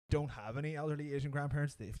don't have any elderly Asian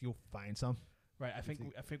grandparents, if you'll find some. Right, I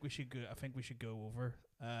think we should go. I think we should go over.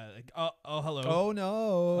 Oh hello. Oh no.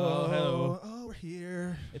 Oh hello. Oh, we're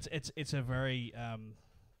here. It's a very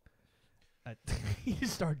you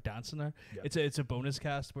start dancing there. Yep. It's a bonus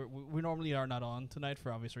cast. We normally are not on tonight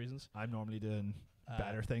for obvious reasons. I'm normally doing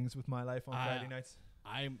better things with my life on Friday nights.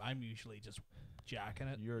 I'm usually just jacking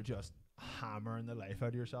it. You're just hammering the life out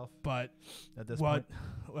of yourself. But at this point,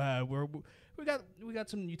 we got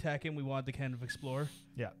some new tech in we wanted to kind of explore.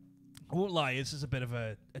 Yeah. I won't lie, this is a bit of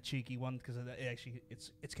a cheeky one because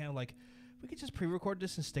it's kind of like we could just pre-record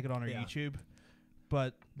this and stick it on our YouTube,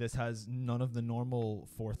 but this has none of the normal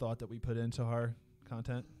forethought that we put into our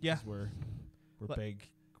content. Yeah, we're big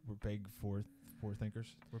thinkers.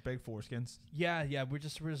 We're big foreskins. Yeah. We're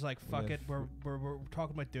just like fuck it. We're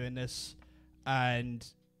talking about doing this, and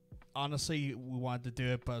honestly, we wanted to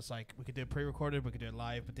do it, but it's like we could do it pre-recorded, we could do it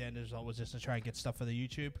live, but then there's always just to try and get stuff for the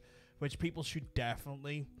YouTube, which people should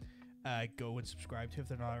definitely go and subscribe to if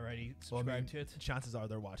they're not already subscribed to it. Chances are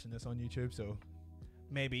they're watching this on YouTube, so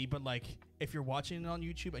maybe. But like, if you're watching it on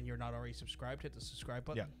YouTube and you're not already subscribed, hit the subscribe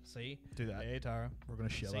button. Yeah, see, do that. Hey Tara, we're gonna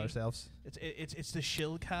shill ourselves. It's the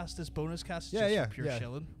shill cast, this bonus cast. It's just pure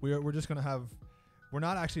shilling. We're just gonna have. We're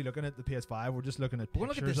not actually looking at the PS5. We're just looking at pictures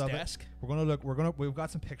look at this of desk. it. We've got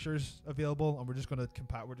some pictures available, and we're just gonna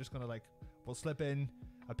compare. We're just gonna we'll slip in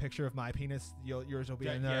a picture of my penis. Yours will be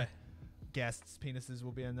in there. Yeah. Guests' penises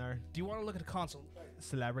will be in there. Do you want to look at the console?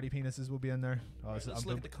 Celebrity penises will be in there. Let's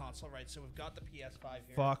look at the console, right? So we've got the PS5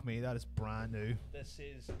 here. Fuck me, that is brand new. This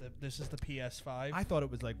is the PS5. I thought it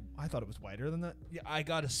was wider than that. Yeah, I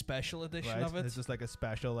got a special edition of it. It's just like a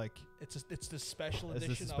special It's the special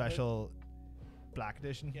edition. It's just a special black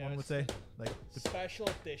edition. One would say the special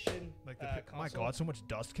edition. My God, so much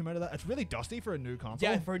dust came out of that. It's really dusty for a new console.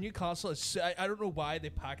 Yeah, for a new console. I don't know why they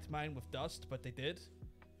packed mine with dust, but they did.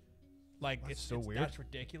 It's so weird. That's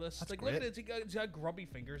ridiculous. That's look at it. It's got grubby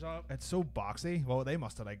fingers on it. It's so boxy. Well, they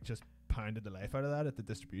must have just pounded the life out of that at the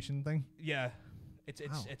distribution thing. Yeah, it's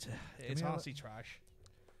honestly trash.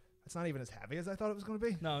 It's not even as heavy as I thought it was going to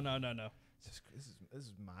be. No. This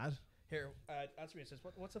is mad. Here, answer me. It says,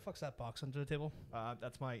 what the fuck's that box under the table?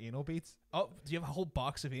 That's my anal beads. Oh, do you have a whole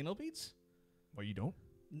box of anal beads? Well, you don't.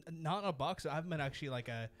 Not in a box. I have them in actually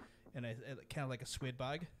in a kind of like a suede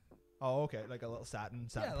bag. Oh, okay, like a little satin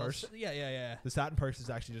purse. Yeah. The satin purse is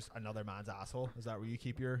actually just another man's asshole. Is that where you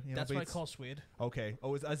keep your anal That's beads? what I call suede. Okay.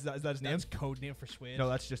 Oh, is that his name? That's code name for suede. No,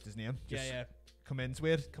 that's just his name. Just yeah. Come in,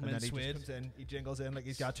 suede. Come in, suede. He just comes in. He jingles in like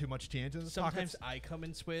he's got too much change in his Sometimes pockets. I come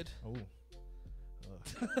in suede. Oh.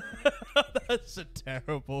 That's a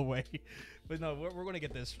terrible way. But no, we're going to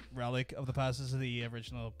get this relic of the past. This is the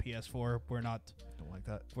original PS4. Don't like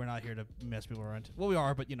that. We're not here to mess people around. Well, we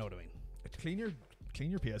are, but you know what I mean. Clean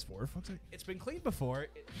your PS4, fuck's sake. It's been cleaned before.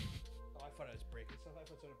 I thought I was breaking stuff. I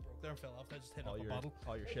thought it broke there and fell off. I just hit up a bottle.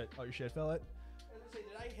 All your shit fell out. Did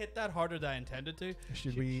I hit that harder than I intended to?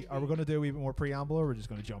 Are we going to do a wee bit more preamble, or we're just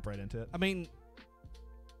going to jump right into it? I mean,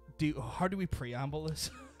 how do we preamble this?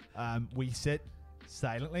 We sit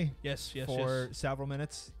silently. Yes. For several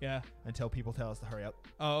minutes. Yeah. Until people tell us to hurry up.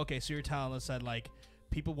 Oh, okay. So you're telling us that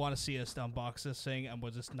people want to see us unbox this thing, and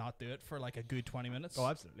we'll just not do it for a good 20 minutes. Oh,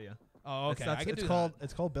 absolutely, yeah. Oh, okay.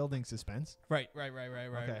 It's called building suspense. Right. Okay,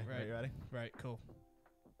 are you ready? Right, cool.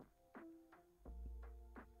 So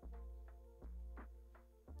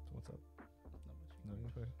what's up? No, yeah.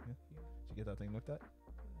 Did you get that thing looked at?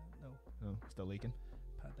 No, still leaking.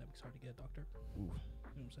 Pandemic's hard to get, doctor. Ooh. You know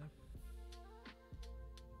what I'm saying?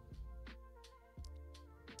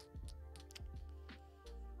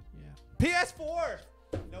 Yeah. PS4.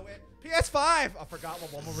 No, wait. PS5. I forgot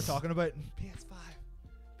what one we were talking about.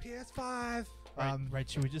 PS5. Right.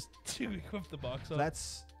 Should we just whip the box up?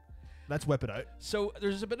 Let's whip it out. So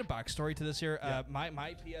there's a bit of backstory to this here. Yeah.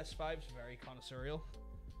 My PS5 is very connoisseurial.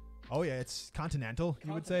 Oh yeah, it's continental.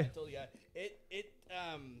 You would say. Yeah. It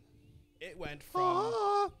went from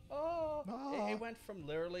it went from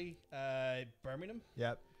literally Birmingham.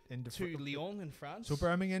 Yep. To Lyon in France. So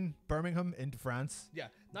Birmingham into France. Yeah,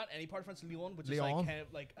 not any part of France. Lyon, which is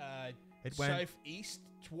it went southeast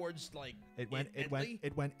towards it went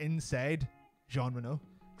inside Jean Reno.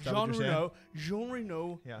 Jean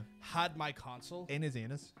Reno had my console in his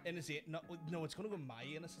anus. No, it's going to go in my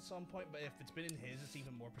anus at some point, but if it's been in his, it's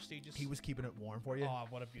even more prestigious. He was keeping it warm for you. Oh,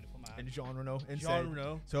 what a beautiful man. And Jean Reno inside. Jean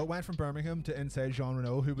Reno. So it went from Birmingham to inside Jean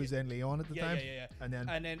Reno, who was in Lyon at the time. Yeah. And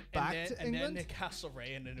then back to England. And then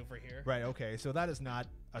Castlereagh and then over here. Right, okay. So that is not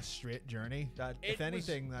a straight journey. If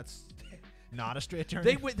anything, that's... not a straight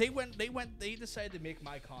journey. They decided to make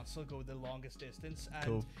my console go the longest distance, and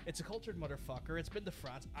Cool. it's a cultured motherfucker. It's been to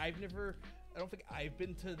France. I don't think I've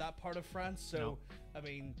been to that part of France. So No. I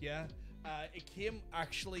mean, yeah, it came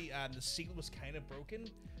actually, and the seal was kind of broken,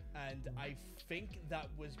 and I think that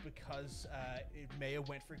was because it may have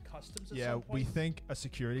went through customs at some point. we think a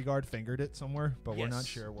security guard fingered it somewhere, but we're not Yes.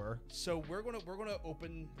 sure where. So we're gonna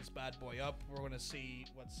open this bad boy up. We're gonna see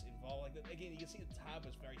what's involved. Like again, you can see the tab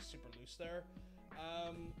is very super loose there.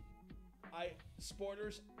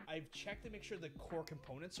 Spoilers. I've checked to make sure the core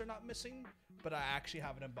components are not missing, but I actually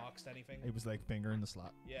haven't unboxed anything. It was like finger in the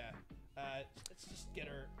slot. Yeah. Let's just get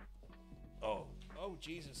her. Oh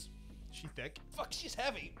Jesus. She thick. Fuck, she's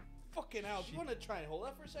heavy. Fucking hell. Do you want to try and hold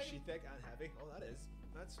that for a second? She thick and heavy. Oh, that is.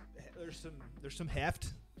 There's some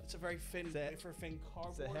heft. It's a very thin, thin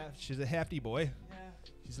cardboard. She's a hefty boy. Yeah.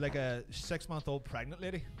 She's like a 6-month-old pregnant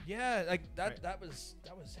lady. Yeah, like that. Right. That was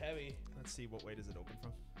heavy. Let's see, what way does it open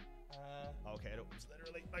from? Okay, it opens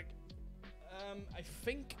literally like. I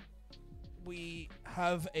think we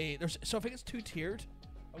have I think it's 2-tiered.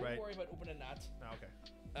 I wouldn't Right. worry about opening that. Oh,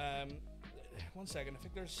 okay. 1 second. I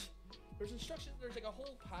think there's instructions. There's like a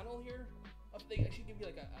whole panel here. They actually give you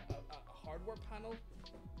like a hardware panel.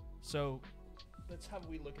 So let's have a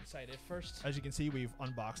wee look inside it first. As you can see, we've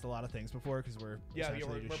unboxed a lot of things before because we're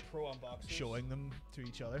essentially we're just pro unboxers. showing them to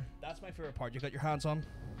each other. That's my favorite part. You got your hands on.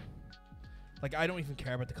 Like I don't even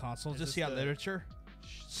care about the console. Is Just this see that the- literature.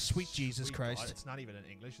 Sweet Jesus Sweet Christ. God, it's not even in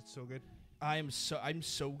English. It's so good. I'm so.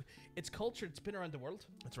 It's cultured. It's been around the world.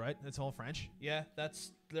 That's right. It's all French. Yeah,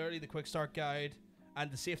 that's literally the quick start guide and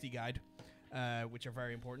the safety guide, which are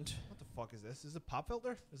very important. What the fuck is this? Is it pop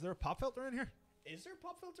filter? Is there a pop filter in here? Is there a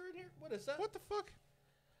pop filter in here? What is that? What the fuck?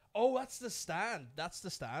 Oh, that's the stand. That's the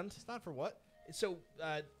stand. Stand for what? So,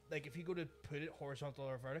 like, if you go to put it horizontal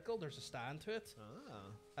or vertical, there's a stand to it.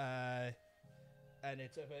 Ah. And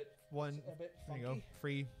it's a bit One. a bit There funky. you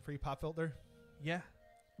go. Free pop filter. Yeah.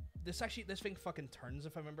 This thing fucking turns,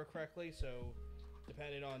 if I remember correctly. So,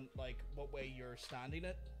 depending on like what way you're standing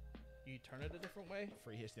it, you turn it a different way.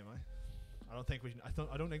 Free HDMI. I don't think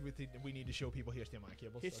we need to show people HDMI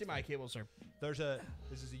cables. That's HDMI fine. cables are.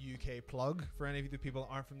 This is a UK plug for any of the people that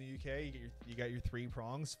aren't from the UK. You got your 3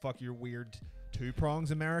 prongs. Fuck your weird 2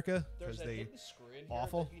 prongs, America. There's Because a they hidden screw in here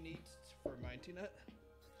awful. that you need for mounting it.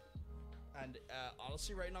 And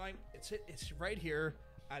honestly, right now, it's right here,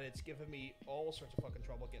 and it's giving me all sorts of fucking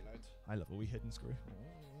trouble getting out. I love a wee hidden screw.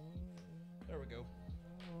 There we go.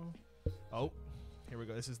 Oh, here we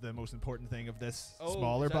go. This is the most important thing of this Oh,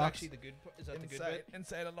 smaller is that box. actually the good? Is that the good Inside, bit?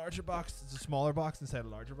 inside a larger box. It's a smaller box inside a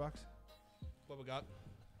larger box. What we got?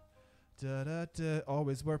 Da da da.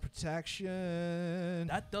 Always wear protection.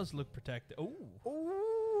 That does look protected. Oh,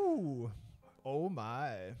 Ooh. Oh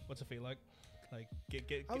my. what's it feel like? Like,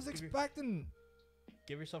 I was expecting.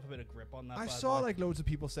 give yourself a bit of grip on that. I bad saw boy. like loads of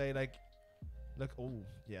people say like, look. Oh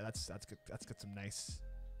yeah, that's good. That's got some nice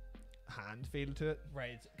hand feel to it.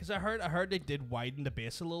 right, because I heard they did widen the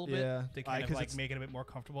base a little Yeah. bit to kind Aye, of 'cause like it's- make it a bit more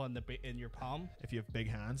comfortable in your palm. If you have big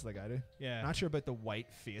hands like I do. Yeah. Not sure about the white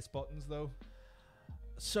face buttons though.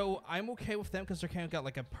 So I'm okay with them because they're kind of got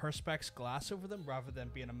like a perspex glass over them rather than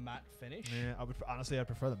being a matte finish. Yeah, I would honestly. I'd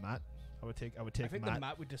prefer the matte. I would take I think matte. the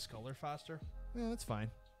matte would discolor faster. Yeah, that's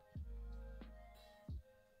fine.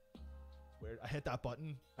 Weird. I hit that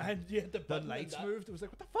button. And yeah, the The button lights and that- moved. It was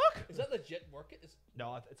like, what the fuck? Is that legit working?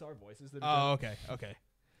 No, it's our voices. That Oh, okay, okay.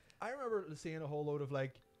 I remember seeing a whole load of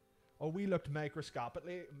like, oh, we looked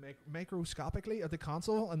microscopically at the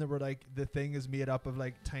console, and they were like, the thing is made up of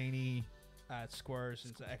like tiny Squares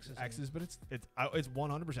and X's. X's, but it's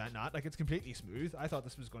 100% not. Like, it's completely smooth. I thought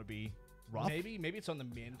this was going to be rough. Maybe it's on the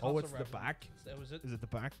main Oh, console. it's the rather than- back. That was it. Is it the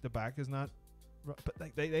back? The back is not. But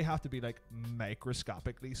like they have to be like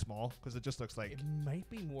microscopically small because it just looks like It might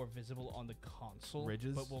be more visible on the console.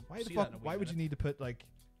 ridges. But we'll why the see fuck? that in a wee Why would you minute. need to put like?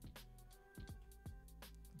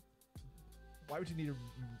 Why would you need a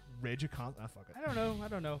ridge of con? Ah, fuck it. I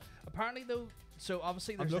don't know. Apparently, though, so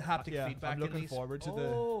obviously there's the haptic feedback. I'm looking in these. forward to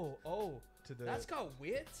the. the. That's got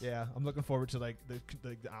weight. Yeah, I'm looking forward to like the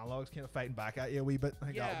analogs kind of fighting back at you a wee bit. I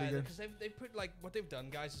think that'll be Yeah, good. because they put like what they've done,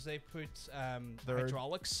 guys, is they've put Their-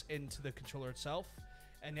 hydraulics into the controller itself,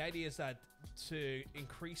 and the idea is that to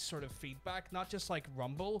increase sort of feedback, not just like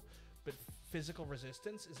rumble, but physical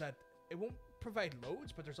resistance, is that it won't provide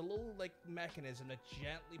loads, but there's a little like mechanism that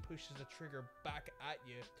gently pushes the trigger back at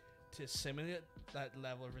you to simulate that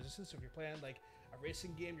level of resistance. So if you're playing like a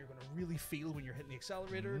racing game, you're going to really feel when you're hitting the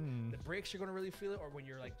accelerator. Mm. The brakes, you're going to really feel it. Or when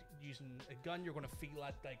you're like using a gun, you're going to feel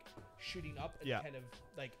that like shooting up and Yeah. kind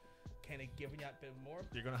kind of giving you that bit more.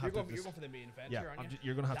 You're gonna have you're to. going for the main event Yeah, here, aren't you?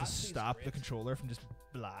 you're gonna have That to feels stop the great. controller from just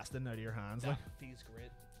blasting out of your hands. That Like, feels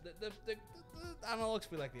great. The analogs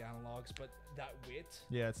feel like the analogs, but that weight,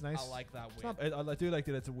 yeah, it's nice. I like that It's weight. not, I do like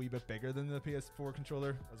that it's a wee bit bigger than the PS4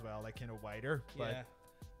 controller as well, like kind of wider. But Yeah.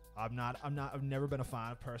 I've never been a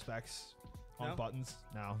fan of perspex on No? buttons.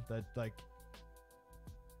 No, that like,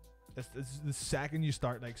 it's the second you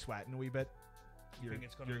start like sweating a wee bit, you're think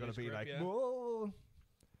it's gonna you're gonna lose be grip, like, yeah. whoa.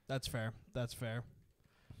 That's fair. That's fair.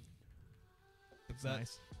 It's That-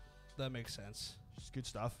 nice. That makes sense. It's good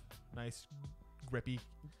stuff. Nice, grippy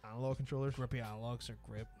analog controllers. Grippy analogs are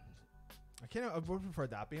grip. I would prefer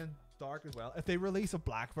that being dark as well. If they release a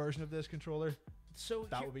black version of this controller, So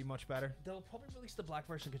that here- would be much better. they'll probably release the black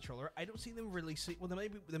version controller. I don't see them releasing. Well,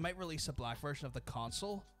 they might release a black version of the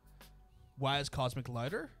console. Why is Cosmic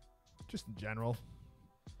louder? Just in general.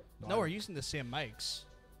 No, we're using the same mics.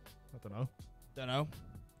 I don't know. Don't know.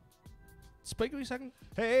 Speak a second.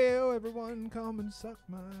 Hey, everyone, come and suck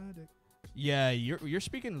my dick. Yeah, you're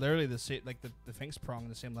speaking literally the same, like the thing's prong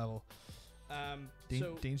the same level.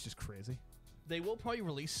 So Dean's just crazy. they will probably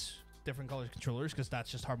release different colors controllers because that's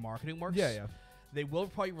just how marketing works. Yeah. They will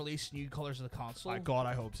probably release new colors of the console. My God,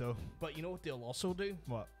 I hope so. But you know what they'll also do?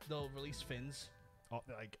 What? They'll release fins Oh,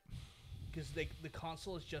 like, because the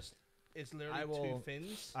console is just it's literally I will- two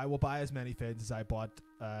fins. I will buy as many fins as I bought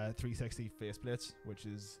 360 faceplates, which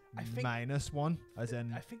is I think- -1, as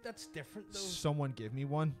in I think that's different though. someone give me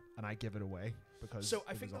one and I give it away because So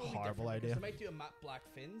I it think was that a will be horrible different idea. because they might do a matte black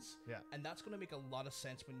fins. Yeah. And that's going to make a lot of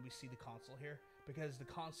sense when we see the console here because the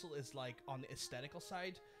console is like on the aesthetical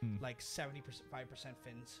side, like 75%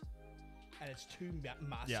 fins, and it's two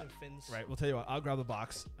massive fins. Right, we'll tell you what. I'll grab the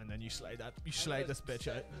box and then you slide that. You slide this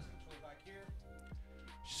bitch out.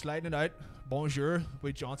 Sliding it out. Bonjour.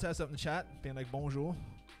 Wait, John says something in the chat, being like bonjour.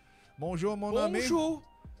 Bonjour, mon ami. Bonjour.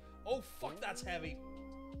 Oh fuck, that's heavy.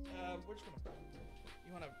 We're just gonna.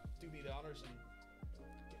 You wanna do me the honors and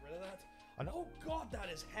get rid of that? I know. Oh god, that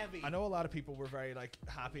is heavy. I know a lot of people were very like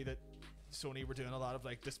happy that Sony were doing a lot of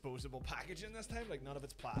like disposable packaging this time. Like none of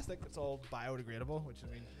it's plastic. It's all biodegradable, which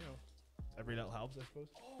I mean, you know, every little helps, I suppose.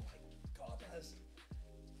 Oh my god, that is.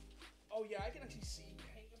 Oh yeah, I can actually see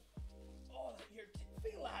kind of. Oh, here,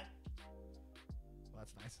 feel that. Well,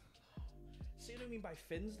 that's nice. See what I mean by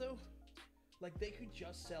fins though? Like they could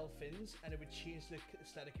just sell fins and it would change the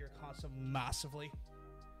aesthetic of your console massively.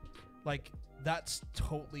 Like that's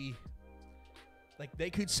totally. Like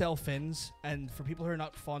they could sell fins, and for people who are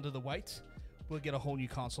not fond of the white, we'll get a whole new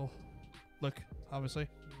console. Look, obviously,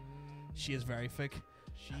 she is very thick.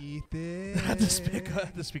 She thick. I had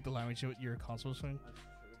to speak the language of your console swing.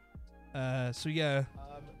 So yeah.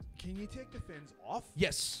 Can you take the fins off?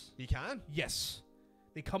 Yes. You can. Yes.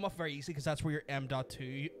 They come off very easily because that's where your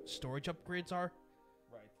M.2 storage upgrades are.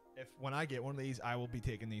 Right. If when I get one of these, I will be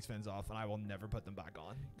taking these fins off, and I will never put them back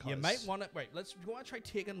on. You might want to. Right. You want to try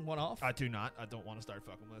taking one off? I do not. I don't want to start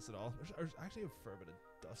fucking with this at all. There's actually a fair bit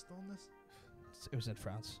of dust on this. It was in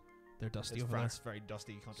France. They're dusty It's over France, very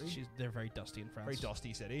dusty country. They're very dusty in France. Very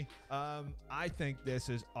dusty city. I think this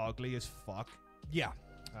is ugly as fuck. Yeah.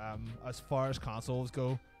 As far as consoles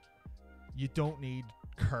go, you don't need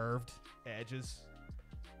curved edges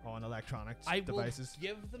on electronics devices. Will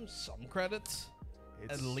give them some credit.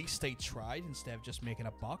 At least they tried instead of just making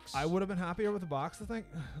a box. I would have been happier with the box, I think.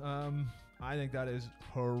 I think that is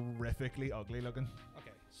horrifically ugly looking.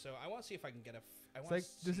 Okay, so I want to see if I can get a. It's like,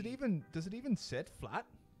 does it even sit flat?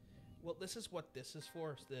 Well, this is what this is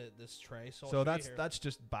for. This tray. So that's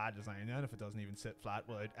just bad design then. If it doesn't even sit flat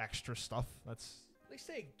without extra stuff, that's. At least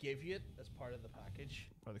they give you it as part of the package.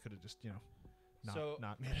 Or they could have just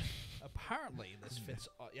not made it. Apparently, this fits.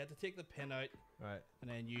 You have to take the pin out, Right. and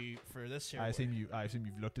then you for this here. I assume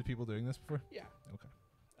you've looked at people doing this before. Yeah. Okay.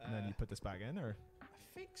 And then you put this back in, or I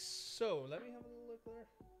think so. Let me have a look there.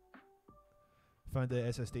 found the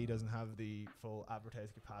SSD doesn't have the full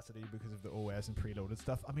advertised capacity because of the OS and preloaded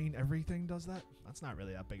stuff. I mean, everything does that. That's not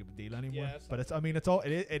really that big of a deal anymore. Yeah, but it's. I mean,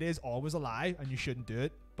 it is always a lie, and you shouldn't do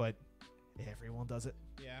it. But everyone does it.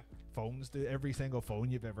 Yeah. Phones do. Every single phone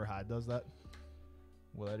you've ever had does that.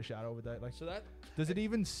 Without a shadow of a doubt. Like, So that. does it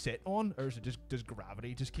even sit on, or is it just does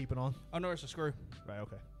gravity just keep it on? Oh no, it's a screw. Right.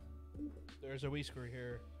 Okay. There's a wee screw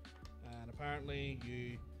here, and apparently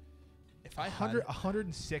you. If I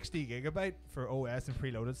 160 gigabyte for OS and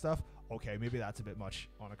preloaded stuff. Okay, maybe that's a bit much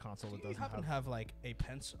on a console do that you doesn't happen to have like a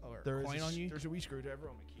pence or There is coin a on you? There's a wee screwdriver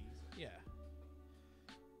on my keys. Yeah.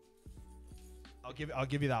 I'll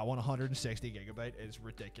give you that one. 160 gigabyte is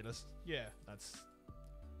ridiculous. Yeah. That's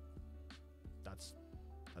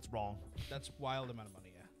wrong. That's wild amount of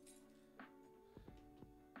money. Yeah.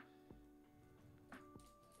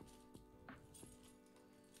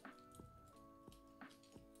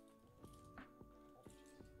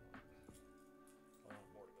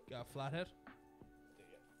 got a flathead.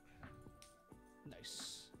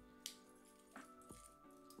 Nice.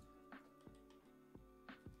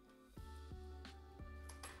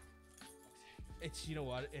 It's, you know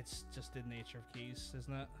what? It's just the nature of keys,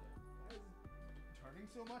 isn't it? Turning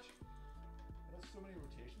so much. It has so many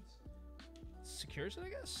rotations. Secures it, I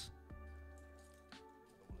guess.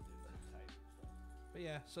 But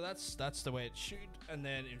yeah, so that's the way it should, and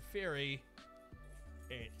then in theory,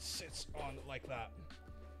 it sits on like that.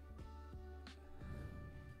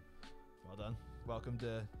 Well done. Welcome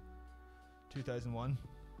to 2001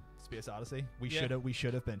 Space Odyssey. We Yeah.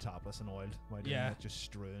 should have been topless and oiled. Why didn't Yeah. it? Just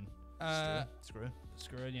strewn. Screwing.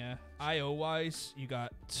 Screwing, yeah. I/O wise, you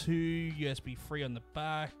got 2 USB 3 on the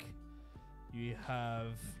back. You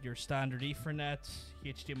have your standard Ethernet,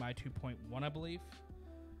 HDMI 2.1, I believe.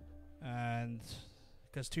 And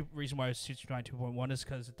because reason why it's HDMI 2.1 is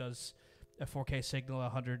because it does a 4K signal,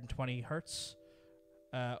 120 hertz,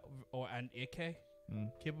 and 8K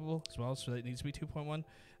capable as well. So it needs to be 2.1.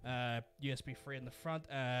 USB 3 in the front,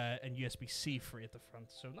 and USB-C 3 at the front.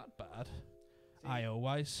 So not bad. I/O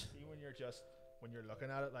wise. See when you're looking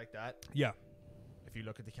at it like that. Yeah. If you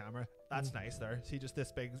look at the camera, that's nice there. See just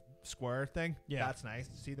this big square thing? Yeah. That's nice.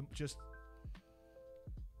 See them just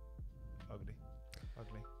ugly.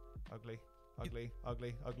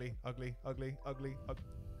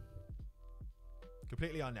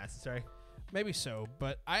 Completely unnecessary. Maybe so,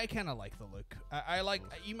 but I kind of like the look. I like.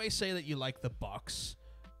 You may say that you like the box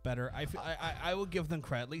better. I will give them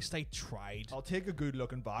credit. At least they tried. I'll take a good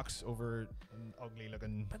looking box over an ugly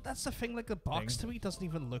looking. But that's the thing. Like the box to me doesn't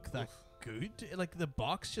even look that good. Like the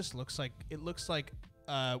box just looks like you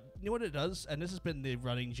know what it does, and this has been the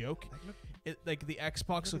running joke. Like the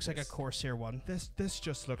Xbox looks like a Corsair one. This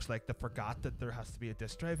just looks like they forgot that there has to be a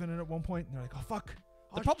disc drive in it at one point, and they're like, oh fuck.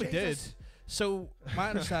 They probably did. So my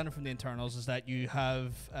understanding from the internals is that you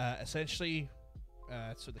have essentially,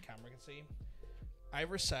 so the camera can see,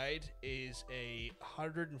 either side is a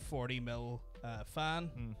 140 mil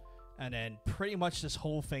fan, and then pretty much this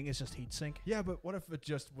whole thing is just heatsink. Yeah, but what if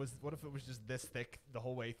it was just this thick the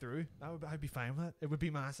whole way through? I'd be fine with it. It would be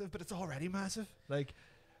massive, but it's already massive. Like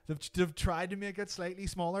they've tried to make it slightly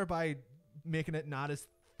smaller by making it not as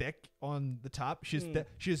thick on the top.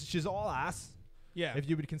 She's all ass. Yeah. If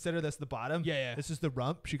you would consider this the bottom. Yeah. This is the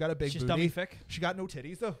rump. She got a big She's booty. dummy thick. She got no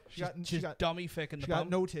titties though. She got dummy thick in the She got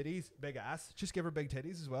no titties, big ass. Just give her big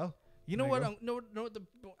titties as well. You know what?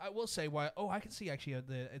 I will say why. Oh, I can see actually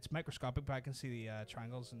it's microscopic, but I can see the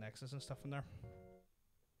triangles and X's and stuff in there.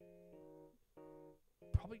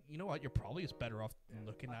 Probably, you know what? You're probably just better off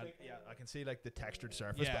looking at. I can see like the textured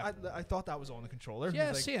surface. Yeah. But I thought that was on the controller. Yeah,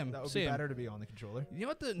 like, same. That would be better to be on the controller. You know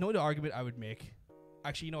what? The argument I would make.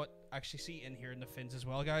 Actually, you know what? Actually, see in here in the fins as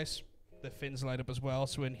well, guys. The fins light up as well.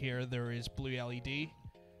 So in here there is blue LED.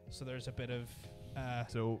 So there's a bit of.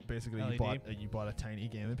 So basically, you bought a tiny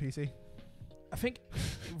gaming PC. I think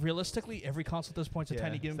realistically, every console at this point is a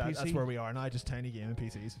tiny gaming PC. That's where we are now, just tiny gaming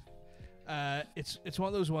PCs. It's one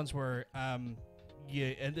of those ones where end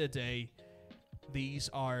of the day, these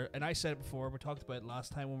are, and I said it before. We talked about it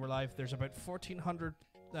last time when we were live. There's about £1,400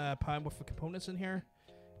 worth of components in here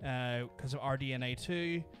because of RDNA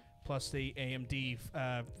 2 plus the AMD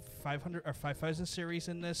 500 or 5000 series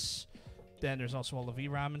in this. Then there's also all the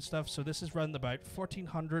VRAM and stuff. So this is running about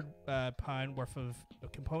 £1,400 worth of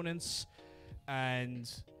components,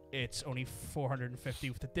 and it's only 450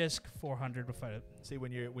 with the disc, 400 without it. See,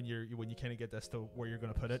 when you kind of get this to where you're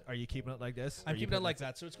going to put it, are you keeping it like this? I'm keeping it like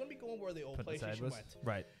that. So it's going to be going where the old PlayStation went.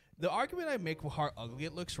 Right. The argument I make with how ugly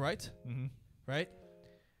it looks, right? Mm-hmm. Right?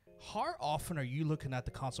 How often are you looking at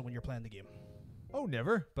the console when you're playing the game? Oh,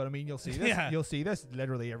 never. But I mean, you'll see this. Yeah. You'll see this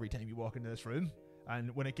literally every time you walk into this room.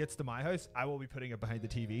 And when it gets to my house, I will be putting it behind the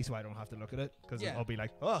TV so I don't have to look at it, because I'll be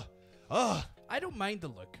like, oh. I don't mind the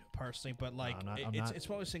look personally, but like it's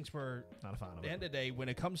one of those things where not a fan of at the it. end of the day, when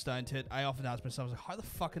it comes down to it, I often ask myself, like, how the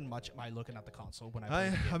fucking much am I looking at the console when I play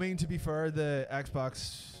the game? I mean, to be fair, the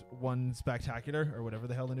Xbox One Spectacular, or whatever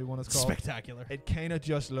the hell the new one is called, Spectacular. It kind of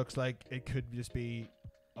just looks like it could just be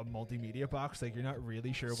a multimedia box. Like, you're not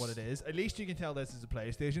really sure what it is. At least you can tell this is a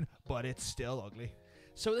PlayStation, but it's still ugly.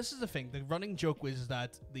 So this is the thing. The running joke was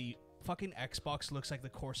that the fucking Xbox looks like the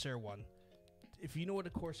Corsair One. If you know what a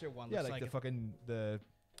Corsair One looks like.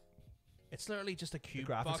 It's literally just a cube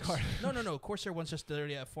box. Card. No. Corsair One's just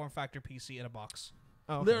literally a form factor PC in a box.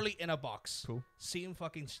 Oh, okay. Literally in a box. Cool. Seeing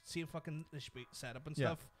fucking the setup and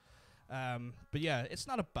stuff. But yeah, it's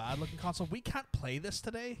not a bad looking console. We can't play this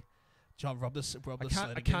today. John, rub this.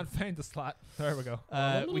 I can't find the slot. There we go.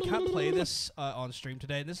 We can't play this on stream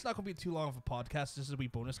today. This is not going to be too long of a podcast. This is a wee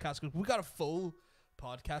bonus cast because we got a full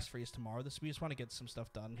podcast for you tomorrow. We just want to get some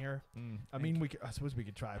stuff done here. I mean, I suppose we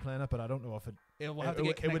could try playing it, but I don't know if it. We'll have to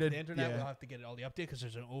get connected to the internet. We'll have to get all the update because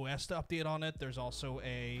there's an OS to update on it. There's also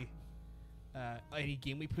any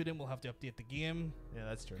game we put in, we'll have to update the game. Yeah,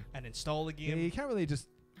 that's true. And install the game. Yeah, you can't really just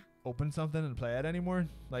open something and play it anymore.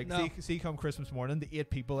 Like, no. see, come Christmas morning, the 8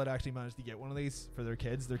 people that actually managed to get one of these for their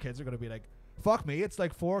kids are going to be like, fuck me, it's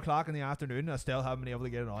like 4 o'clock in the afternoon and I still haven't been able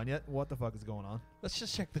to get it on yet. What the fuck is going on? Let's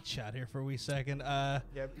just check the chat here for a wee second. Yeah,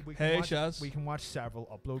 we can hey, watch, Shaz. We can watch several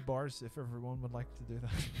upload bars if everyone would like to do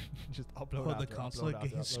that. Just upload. Oh, the console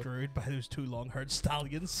getting screwed by those 2 long-haired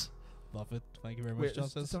stallions. Love it. Thank you very much,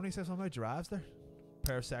 Johnson. Somebody said something about giraffes there.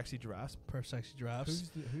 Pair of sexy giraffes.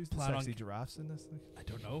 Who's the sexy giraffes in this thing? I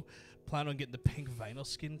don't know. Plan on getting the pink vinyl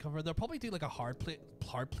skin cover. They'll probably do like a hard plate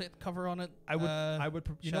cover on it. I would.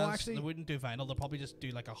 You know, actually, they wouldn't do vinyl. They'll probably just do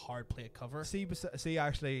like a hard plate cover. See,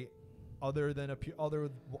 actually, other than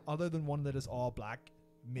one that is all black,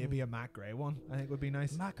 maybe a matte grey one. I think would be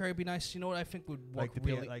nice. Matte grey would be nice. You know what I think would work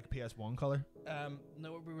like like PS1 color. No,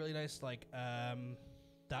 it would be really nice. Like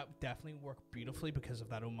that would definitely work beautifully because of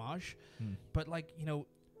that homage. But like, you know,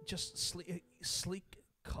 just sleek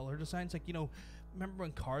color designs. Like, you know, remember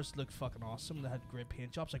when cars looked fucking awesome? They had great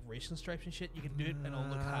paint jobs, like racing stripes and shit. You can do it and it'll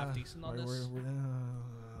look half decent on this.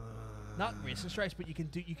 Not racing stripes, but you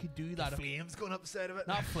could do that. Flames going up the side of it.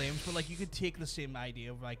 Not flames, but like you could take the same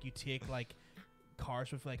idea of like you take like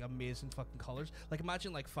cars with like amazing fucking colors. Like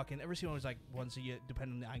imagine like fucking ever seen one was like ones that you,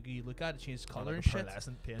 depending on the angle you look at, it changes color and shit.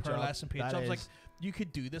 Pearlescent paint jobs. Like you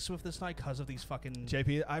could do this with this now because of these fucking.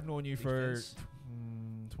 JP, I've known you for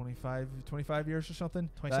 25 years or something.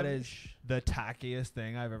 That is the tackiest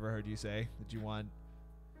thing I've ever heard you say. That you want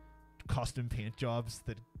custom paint jobs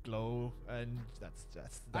that glow, and that's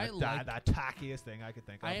that tackiest thing I could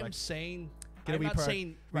think of. I am saying. I'm not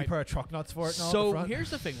saying we put truck nuts for it. So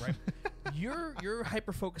here's the thing, right? You're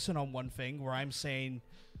hyper focusing on one thing, where I'm saying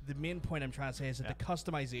the main point I'm trying to say is that the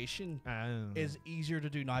customization is easier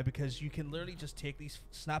to do now because you can literally just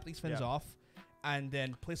snap these fins off, and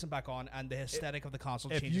then place them back on, and the aesthetic of the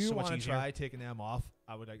console changes so much easier. If you want to try taking them off,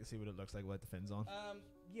 I would like to see what it looks like with the fins on.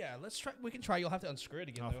 Yeah, let's try. We can try. You'll have to unscrew it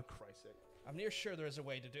again, though. For Christ's sake. I'm near sure there is a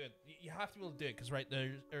way to do it. You have to be able to do it because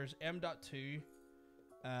there's M.2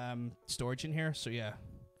 storage in here, so yeah,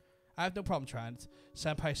 I have no problem trying it.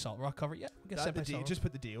 Senpai Salt Rock cover, yeah. Just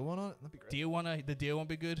put the deal one on it. That'd be great. The deal won't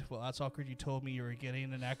be good. Well, that's awkward. You told me you were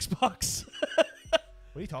getting an Xbox. What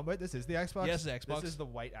are you talking about? This is the Xbox. Yes, the Xbox. This is the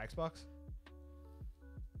white Xbox.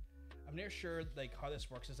 I'm near sure like how this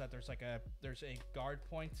works is that there's a guard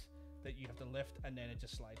point that you have to lift and then it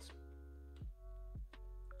just slides.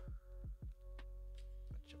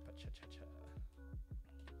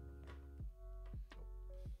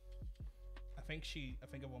 I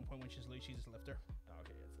think at one point when she's loose, she just lift her. Oh,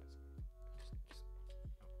 okay,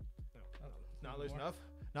 yeah, not loose enough.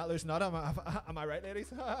 Not loose enough. Am I right, ladies?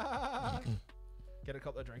 Get a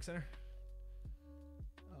couple of drinks in her.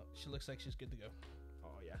 Oh, she looks like she's good to go.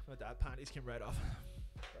 Oh yeah, with that panties came right off.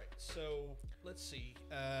 Right. So let's see.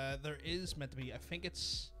 There is meant to be. I think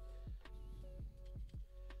it's.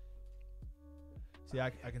 See,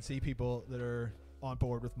 I can see people that are on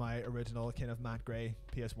board with my original kind of matte grey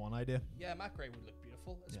PS1 idea. Yeah, matte grey would look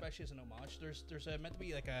beautiful, especially as an homage. There's meant to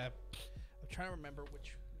be like a. I'm trying to remember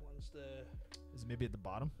which one's the. Is it maybe at the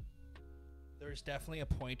bottom? There's definitely a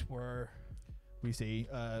point where we see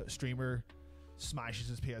a streamer smashes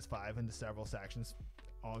his PS5 into several sections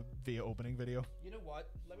via opening video. You know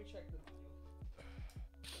what? Let me check the manual.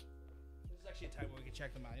 This is actually a time where we can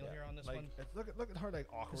check the manual here on this one. Look at how like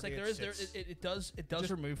awkward. It's like it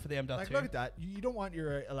does remove for the M.2. Like, look at that. You don't want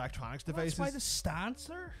your electronics devices. That's why the stance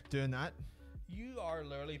there. Doing that. You are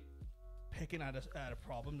literally picking at a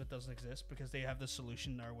problem that doesn't exist because they have the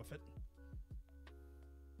solution there with it.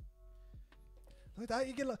 Look at that.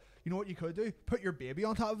 You know what you could do? Put your baby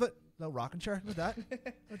on top of it. Little rocking chair. Look at that.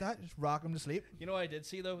 Look at that. Just rock him to sleep. You know what I did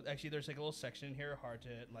see though? Actually, there's like a little section in here hard to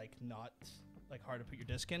hard to put your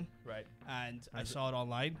disc in. Right. And I saw it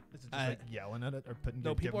online. Is it just like yelling at it or putting?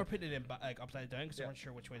 No, people are putting it in like upside down because they weren't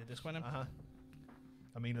sure which way the disc went in.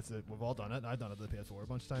 I mean, we've all done it. I've done it to the PS4 a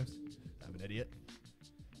bunch of times. I'm an idiot.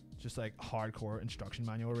 Just like hardcore instruction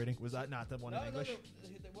manual reading. Was that not the one in English? No,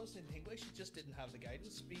 it was in English. It just didn't have the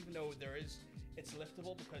guidance. Even though it's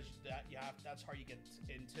liftable because that's how you get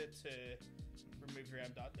into to remove your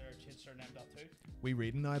M.2 or change certain M.2. We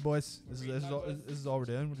reading now, boys. This is all we're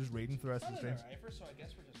doing. We're just reading for the rest of the stream. So I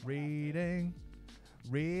guess we're just reading.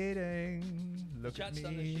 Look at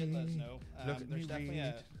me. Shit, let us know. Look at me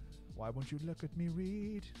read. Why won't you look at me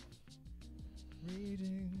read?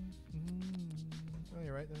 Reading. Oh,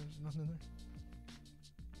 you're right. There's nothing in there.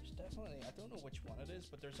 There's definitely definitely. I don't know which one it is,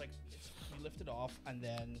 but there's like you lift it off and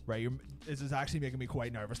then. Right, this is actually making me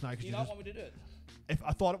quite nervous now. Do you not want me to do it? If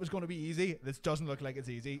I thought it was going to be easy, this doesn't look like it's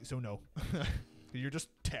easy, so no. You're just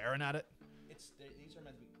tearing at it. These are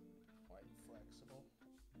meant to be quite flexible.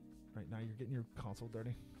 Right, now you're getting your console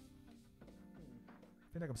dirty.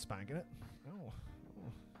 I feel like I'm spanking it. Oh.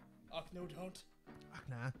 Oh, no, don't.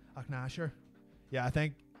 Nah, sure. Yeah, I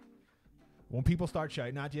think when people start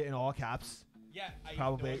shouting at you in all caps, yeah, I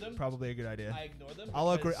probably ignore them. Probably a good idea. I ignore them.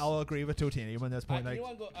 I'll agree with Totanium on this point. I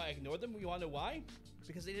ignore them. You want to know why?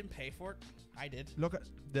 Because they didn't pay for it. I did. Look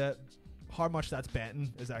at how much that's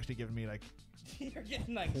betting is actually giving me like. You're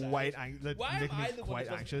getting anxiety. Quite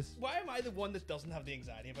anxious. Why am I the one that doesn't have the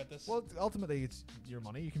anxiety about this? Well, ultimately, it's your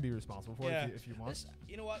money. You can be responsible for it if you want.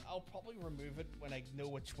 You know what? I'll probably remove it when I know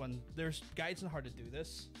which one. There's guides on how to do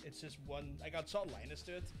this. It's just one. I saw Linus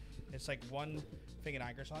do it. It's like one thing it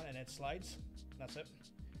anchors on and it slides. That's it.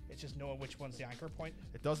 It's just knowing which one's the anchor point.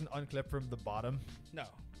 It doesn't unclip from the bottom. No,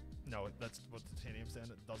 that's what Titanium's saying.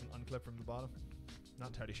 It doesn't unclip from the bottom. Not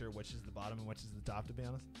entirely sure which is the bottom and which is the top, to be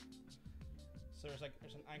honest. So there's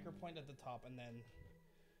an anchor point at the top, and then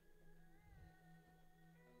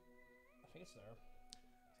I think it's there.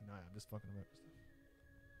 See, no, I'm just fucking about.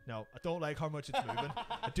 No, I don't like how much it's moving.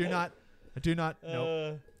 I do not.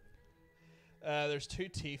 No. There's two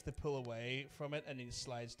teeth that pull away from it, and it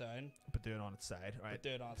slides down. But do it on its side, right? But do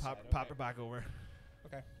it on its side. Pop it back over.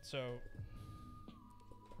 Okay, so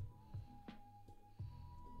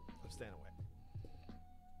I'm staying away.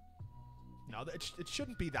 No, it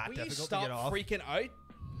shouldn't be that difficult to get off. Stop freaking out.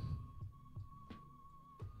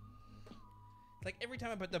 Like every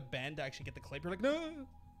time I put the bend to actually get the clip, you're like, no.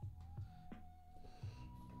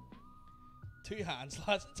 2 hand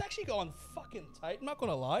slots. It's actually going fucking tight. I'm not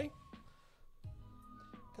gonna lie.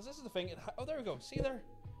 Because this is the thing. Oh, there we go. See there?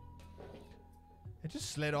 It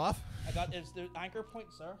just slid off. Is the anchor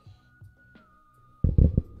points there?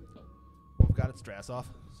 We've got its dress off.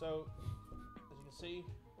 So, as you can see.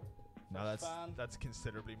 No, that's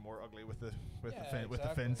considerably more ugly with the exactly.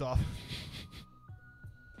 fins off.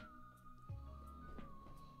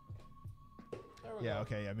 Yeah,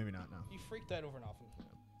 okay, yeah, maybe not now. You freaked out over nothing.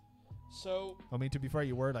 So I mean, to be fair,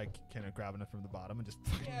 you were like kind of grabbing it from the bottom and just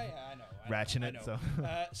I know, ratcheting it. So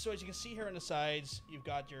so as you can see here on the sides, you've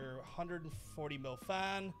got your 140 mil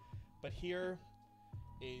fan, but here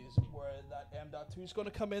is where that M.2 is going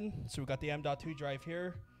to come in. So we've got the M.2 drive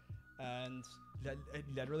here, and it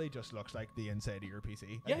literally just looks like the inside of your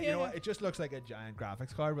PC. You know what? It just looks like a giant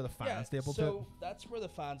graphics card with a fan stapled to it. So that's where the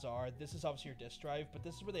fans are. This is obviously your disk drive, but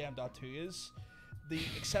this is where the M.2 is. The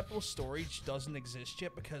acceptable storage doesn't exist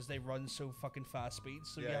yet because they run so fucking fast speeds.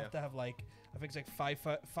 So you have to have like, I think it's like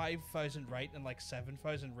 5,000 write and like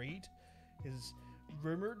 7,000 read is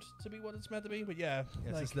rumored to be what it's meant to be. But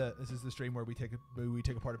this is the stream where we take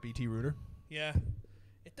apart a BT router. Yeah.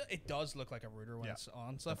 It does look like a router when it's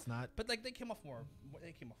on stuff. It's not. But like they came off a lot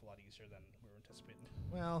easier than we were anticipating.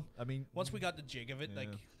 Well, I mean, once we got the jig of it,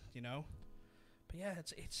 like, you know. But yeah,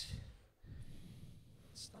 it's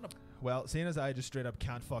not a. Well, seeing as I just straight up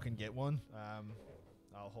can't fucking get one,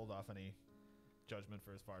 I'll hold off any judgment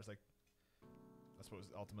for as far as like, I suppose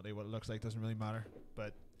ultimately what it looks like doesn't really matter.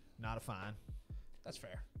 But not a fan. That's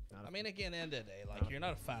fair. I mean, again, at the end of the day, like you're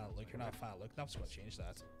not a fan of look, you're not a fan of look. Nothing's gonna change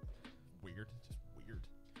that. Weird, just weird.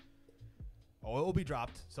 Oh, it will be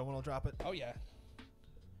dropped. Someone will drop it. Oh yeah.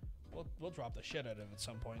 We'll drop the shit out of it at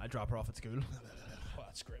some point. I drop her off at school. Oh,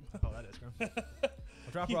 that's grim. Oh, that is grim.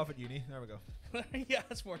 I'll drop her off at uni. There we go. Yeah,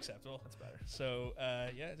 that's more acceptable. That's better. So,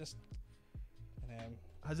 just.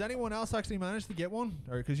 Has anyone else actually managed to get one,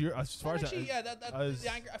 or because you're as far actually, as the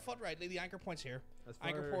anchor? I thought right. The anchor point's here.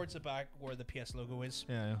 Anchor port's the back where the PS logo is.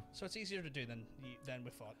 Yeah. So it's easier to do than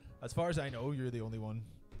we thought. As far as I know, you're the only one.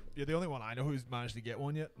 You're the only one I know who's managed to get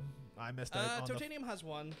one yet. I missed out. Titanium has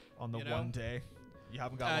one on the one day. You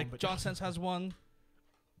haven't got one. But Johnson's has one.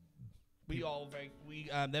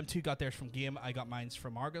 Them two got theirs from Game. I got mine's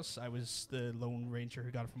from Argus. I was the Lone Ranger who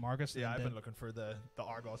got it from Argus. Yeah, I've been looking for the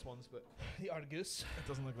Argus ones, but the Argus. It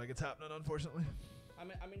doesn't look like it's happening, unfortunately.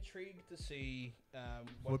 I'm intrigued to see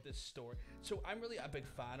what this story. So I'm really a big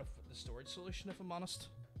fan of the storage solution, if I'm honest.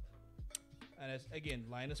 And again,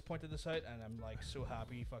 Linus pointed this out, and I'm like so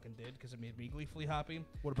happy he fucking did because it made me gleefully happy.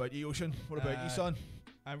 What about you, Ocean? What about you, son?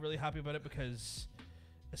 I'm really happy about it because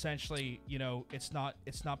essentially, you know, it's not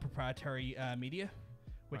proprietary media,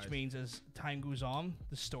 which means as time goes on,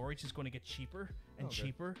 the storage is going to get cheaper and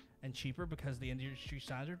cheaper and cheaper because the industry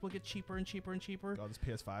standard will get cheaper and cheaper and cheaper. God, this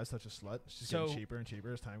PS5 is such a slut. It's just getting cheaper and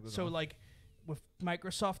cheaper as time goes on. So, like, with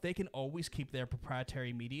Microsoft, they can always keep their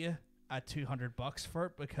proprietary media at $200 for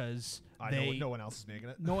it because no one else is making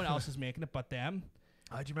it. No one else is making it but them.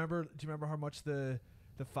 Do you remember how much the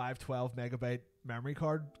 512 megabyte memory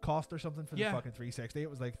card cost or something for the fucking 360? It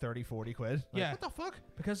was like 30-40 quid. Like, yeah. What the fuck?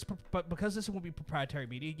 Because this won't be proprietary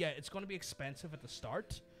media, yeah, it's going to be expensive at the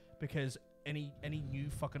start because any new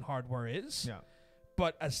fucking hardware is. Yeah.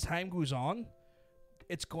 But as time goes on,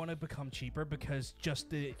 it's going to become cheaper because just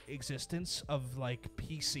the existence of like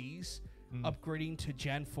PCs upgrading to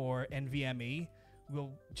Gen 4 NVMe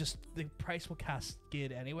will just the price will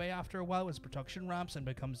cascade anyway after a while as production ramps and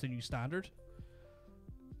becomes the new standard.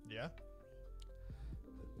 Yeah.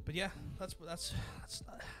 But yeah, that's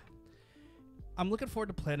I'm looking forward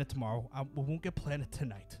to playing it tomorrow. We won't get playing it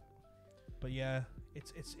tonight. But yeah,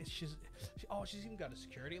 it's she's even got a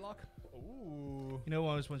security lock. Ooh. You know,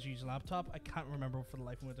 once you use a laptop, I can't remember for the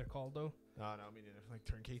life of me what they're called though. No, me neither. Like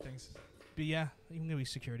turnkey things. But yeah, even though we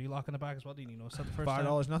security lock in the back as well. Do you notice that the first time?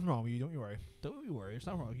 $5, nothing wrong with you. Don't you worry. Don't you worry. It's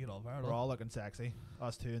not wrong with you at all. We're all looking sexy.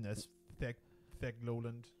 Us two in this thick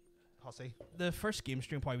lowland hussy. The first game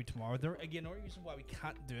stream probably be tomorrow. The only reason why we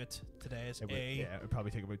can't do it today is it would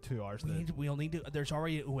probably take about 2 hours. We'll need to. There's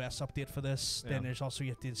already an OS update for this. Yeah. Then there's also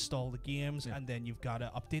you have to install the games, and then you've got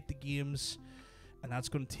to update the games, and that's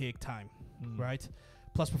going to take time, right?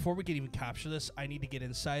 Plus, before we can even capture this, I need to get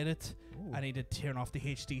inside it. Ooh. I need to turn off the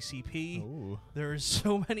HDCP. Ooh. There's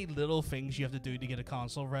so many little things you have to do to get a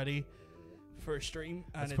console ready for a stream.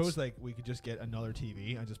 And I suppose like we could just get another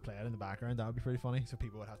TV and just play it in the background. That would be pretty funny. So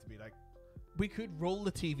people would have to be like, we could roll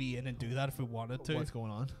the TV in and do that if we wanted to. What's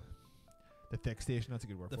going on? The thick station. That's a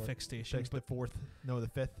good word. The for fixed station. The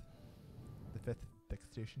fifth. The fifth thick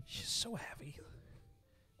station. She's so heavy.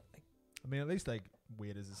 I mean, at least like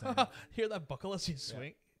weight is the same. Hear that buckle as you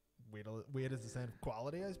swing. Weight is the same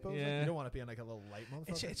quality, I suppose. Yeah. Like, you don't want to be in like a little light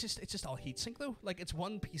motherfucker. It's just all heatsink though. Like it's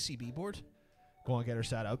one PCB board. Go and get her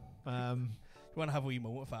set up. You want to have a wee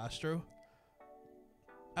moment with Astro?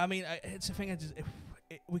 I mean, it's a thing.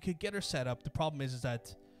 We could get her set up. The problem is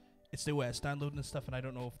that it's the OS downloading and stuff, and I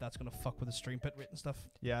don't know if that's gonna fuck with the stream bit rate and stuff.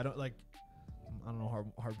 Yeah, I don't know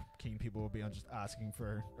how keen people will be on just asking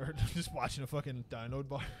for or just watching a fucking download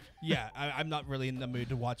bar. Yeah, I'm not really in the mood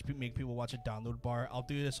to make people watch a download bar. I'll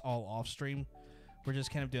do this all off stream. We're just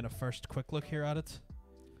kind of doing a first quick look here at it.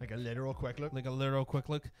 Like a literal quick look? Like a literal quick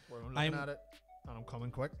look. Where I'm looking at it and I'm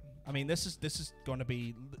coming quick. I mean, this is going to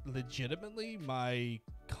be legitimately my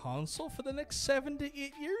console for the next 7 to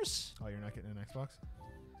 8 years. Oh, you're not getting an Xbox?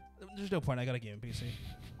 There's no point. I got a game PC.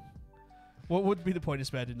 What would be the point of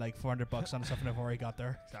spending like $400 on something I've already got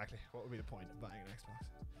there? Exactly. What would be the point of buying an Xbox?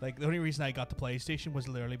 Like the only reason I got the PlayStation was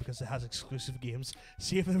literally because it has exclusive games.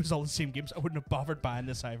 See, if it was all the same games, I wouldn't have bothered buying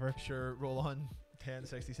this either. Sure, roll on 10,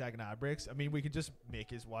 60-second ad breaks. I mean, we could just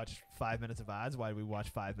make us watch 5 minutes of ads while we watch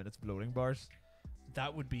 5 minutes of loading bars.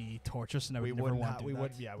 That would be torturous, and I would never want to do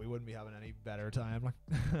that. We wouldn't be having any better time. Like,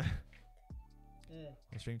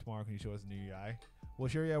 stream tomorrow. Can you show us the new UI? Well,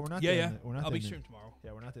 sure. Yeah, we're not. I'll be streaming tomorrow.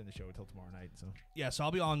 Yeah, we're not doing the show until tomorrow night. So yeah, so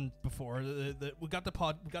I'll be on before we got the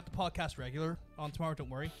podcast regular on tomorrow. Don't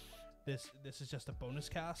worry. This is just a bonus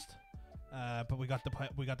cast. But we got the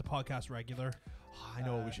podcast regular. Oh, I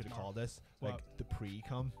know what we should have called this. Like the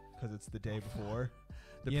pre-com, because it's the day before.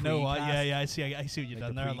 You know what? Yeah. I see what you've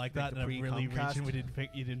done there. I like that. And I'm really reaching. We didn't pick.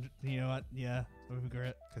 You didn't. You know what? Yeah, that would be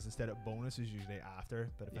great. Because instead of bonus is usually after,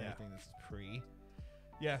 but if anything, this is pre.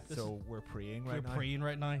 Yeah. So we're preying right now. We're preying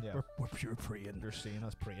right now. Yeah. We're pure preying. You're seeing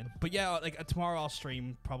us preying. But yeah, like tomorrow I'll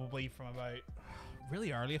stream probably from about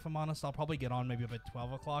really early, if I'm honest. I'll probably get on maybe about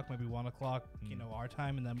 12 o'clock, maybe 1 o'clock, you know, our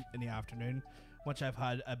time, and then in the afternoon, once I've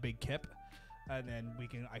had a big kip, and then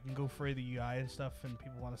I can go through the UI and stuff, and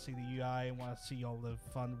people want to see the UI and want to see all the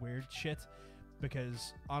fun, weird shit.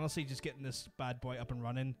 Because honestly, just getting this bad boy up and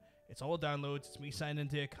running, it's all downloads, it's me signing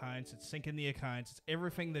into accounts, it's syncing the accounts, it's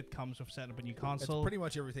everything that comes with setting up a new console. It's pretty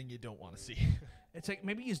much everything you don't want to see. It's like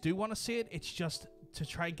maybe you do want to see it, it's just to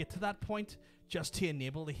try and get to that point, just to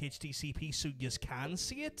enable the HDCP so you can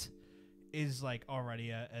see it, is like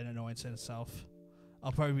already an annoyance in itself.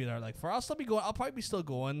 I'll probably be there like for us. I'll probably be still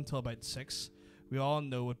going until about 6. We all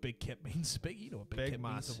know what big kip means. You know what big kip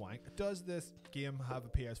massive means. Wank. Does this game have a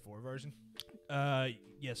PS4 version?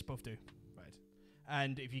 Yes, both do. Right.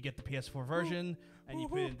 And if you get the PS4 version and you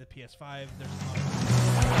put it into the PS5, there's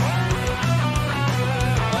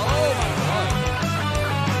oh my god!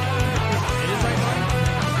 It is right now.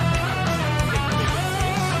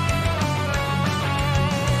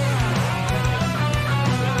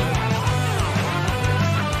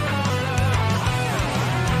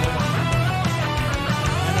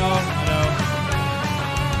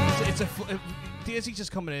 Daisy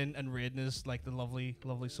just coming in and raiding us like the lovely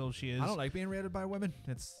soul she is. I don't like being rated by women.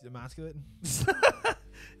 It's emasculating.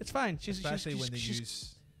 It's fine. Especially when they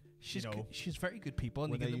use, she's you know, she's very good people.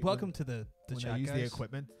 And when welcome to the when chat, they use guys. the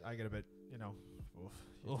equipment. I get a bit, you know, oof.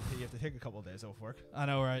 You have to take a couple of days off work. I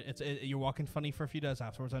know, right? You're walking funny for a few days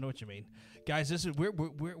afterwards. I know what you mean, guys. This is we're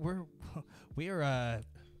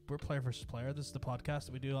player versus player. This is the podcast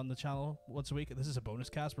that we do on the channel once a week. This is a bonus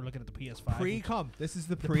cast. We're looking at the PS5 Pre-cum. This is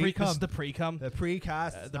the This pre-cum. is the pre-cum. The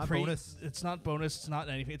pre-cast. It's not bonus. It's not bonus. It's not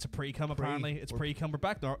anything. It's a pre-cum. Apparently, it's pre-cum. We're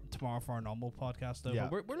back tomorrow for our normal podcast. Though. Yeah.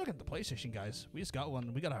 But we're looking at the PlayStation, guys. We just got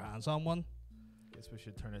one. We got our hands on one. Guess we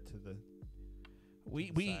should turn it to the. We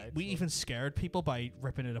side, so- even scared people by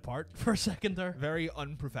ripping it apart for a second there. Very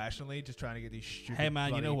unprofessionally, just trying to get these stupid. Hey,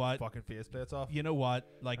 man, you know what? Fucking faceplates off. You know what?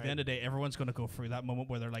 Like, Right. the end of the day, everyone's going to go through that moment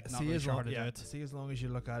where they're like, not really sure how to do it. See, as long as you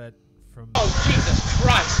look at it from. Oh, Jesus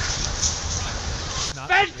Christ! Not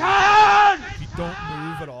Benton! if you don't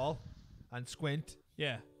move at all and squint,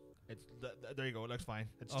 Yeah. it's there you go. It looks fine.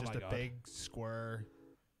 It's Oh just my a God. big square.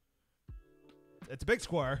 It's a big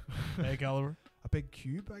square. Hey, Gulliver. A big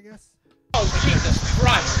cube, I guess. Oh, Jesus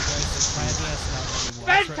Christ!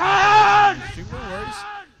 Benton! No worries.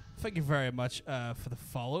 Thank you very much for the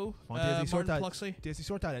follow, Come on, Daisy, sort Martin that. Pluxley, Daisy,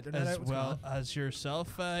 sort that internet as out. What's going well on? as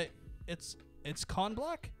yourself. It's Con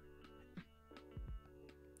Black.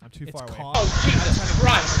 I'm too It's far away. Con. Oh, Jesus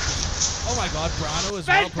Christ! Oh my God, Brano as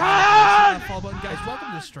well. Benton! Brano, that follow button. Guys, welcome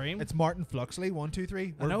to the stream. It's Martin Fluxley. 1, 2,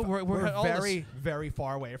 3. I know, we're all very, very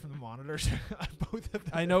far away from the monitors. Both of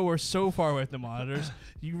them. I know we're so far away from the monitors.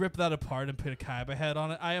 You rip that apart and put a Kaiba head on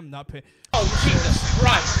it. I am not paying. Oh, Jesus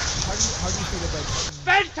Christ! How do you feel about putting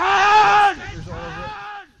Benton! stickers all over it?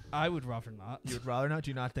 I would rather not. You would rather not?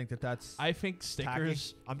 Do you not think that that's I think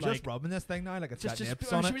stickers. tacky? I'm like, just rubbing this thing now, like it's got just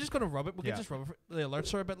nips or on should it. we just gonna rub it? We Yeah. can just rub it. The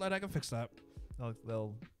alerts are a bit light. I can fix that.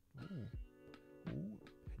 They'll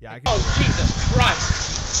yeah, I can. Oh, Jesus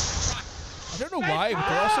Christ! I don't know why, but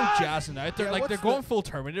they're also jazzing out. They're Yeah, like what's they're the- going full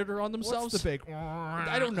Terminator on themselves. What's the big?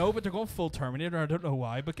 I don't know, but they're going full Terminator. I don't know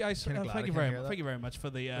why. But guys, Kinda glad thank I you can very hear much. that. Thank you very much for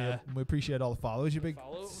the. Yeah, we appreciate all the follows, you big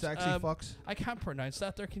follows. sexy fucks. I can't pronounce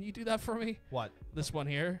that. There, can you do that for me? What? This one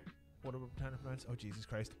here, What are we trying to pronounce? Oh Jesus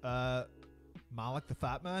Christ! Malik the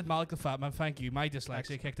Fat Man. Malik the Fat Man. Thank you. My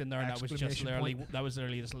dyslexia kicked in there, and that was just exclamation literally point. that was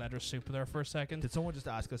literally just letter soup there for a second. Did someone just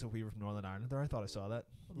ask us if we were from Northern Ireland? There, I thought I saw that.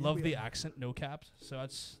 Love we the are. accent, no caps. So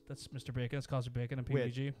that's Mr. Bacon. That's Cosmic Bacon and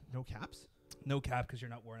Wait. PVG. No caps. No cap because you're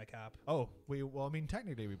not wearing a cap. Oh, well, I mean,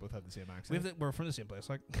 technically, we both have the same accent. We're from the same place,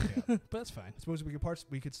 like, Yeah. but that's fine. I suppose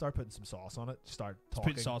we could start putting some sauce on it. Start Let's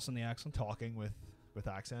talking, put sauce in the accent. talking with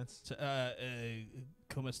accents. So,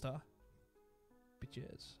 como está?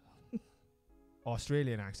 Bitches.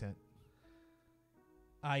 Australian accent.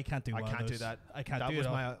 I can't do I one of can't do those. that. I can't That do was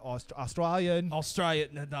it. my Australian. Australia.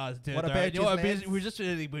 No, dude, What there- about you know, just we're just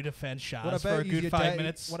really we defend Shaz What for about a you good 5 dirty,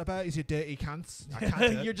 minutes. What about is you dirty cunts? I can't do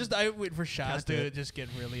it. You're just out waiting for Shaz Can't do to it. just get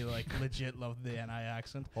really like legit love the NI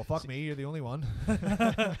accent. Well, fuck me. You're the only one.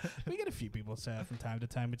 We get a few people say that from time to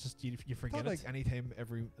time. It's just you forget Not like it.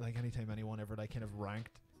 anytime anyone ever like kind of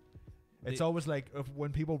ranked. It's The- always like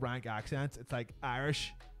when people rank accents, it's like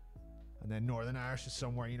Irish, and then Northern Irish is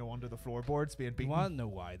somewhere under the floorboards being You beaten want to know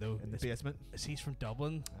why though? in the It's- basement. He's from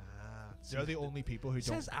Dublin. They're the only people who It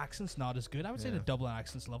don't. says accent's not as good. I would say Yeah. the Dublin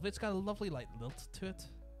accent's lovely. It's got a lovely like lilt to it.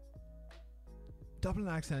 Dublin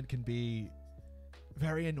accent can be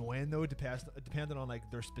very annoying though, depending on like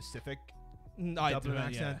their specific Dublin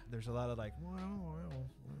accent. There's a lot of like.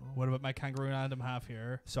 What about my kangaroo and I'm half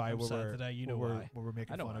here? Sorry, I'm we sad were today. You know we were, why? we were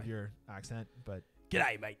making I know fun of why. your accent, but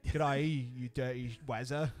G'day, mate. g'day, you dirty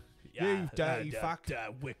wazzer. You dirty fuck.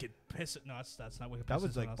 Wicked piss. No, that's not wicked. That piss, was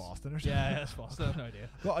it's like something else. Boston or something. Yeah, that's Boston. I have no idea.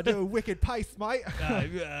 Gotta do a wicked pace, mate.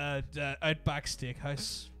 Outback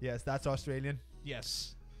Steakhouse. Yes, that's Australian.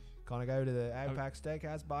 Yes. Gonna go to the Outback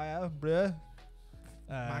Steakhouse bio, bruh.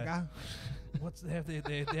 Manga. What's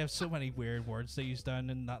they have so many weird words they use down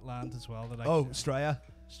in that land as well. That Oh, Straya.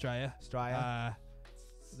 Australia. Straya.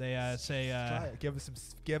 They say. Straya. Give us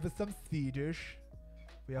some Swedish.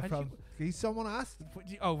 We are How'd from. Someone asked.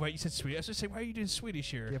 Oh right, you said Swedish. I was just saying, why are you doing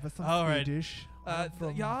Swedish here? Give us some All right. Swedish.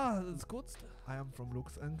 Yeah, it's good. I am from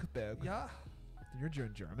Luxembourg. Yeah. You're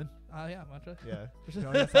doing German. Yeah, actually. Yeah.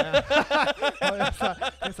 Oh, yes, I am. Oh,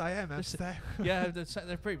 yes, I am. Yeah,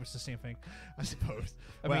 they're pretty much the same thing. I suppose.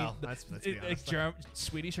 I Well, mean, let's be honest.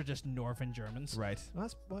 Swedish are just Northern Germans. Right.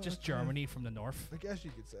 Just Germany from the north. I guess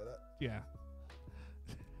you could say that. Yeah.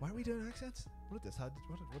 Why are we doing accents? What did this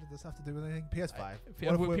have to do with anything? PS5.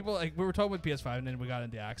 Yeah, people like we were talking about PS5 and then we got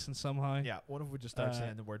into accents somehow. Yeah. What if we just start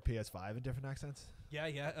saying the word PS5 in different accents?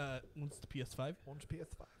 Yeah. What's the PS5? One's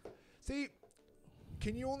PS5. See,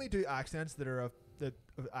 can you only do accents that are the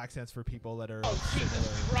accents for people that are Oh, similar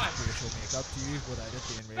Jesus Christ. racial makeup to you without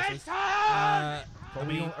it being racist? I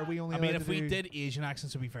mean, are we only I mean, allowed if to we do- did Asian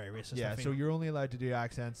accents, it would be very racist. Yeah, I so think. you're only allowed to do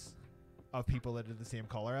accents of people that are the same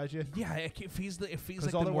color as you. Yeah, it feels like 'Cause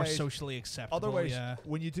the more otherwise- socially acceptable. Otherwise, yeah.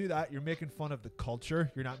 when you do that, you're making fun of the culture.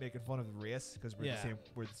 You're not making fun of the race because we're Yeah. the same.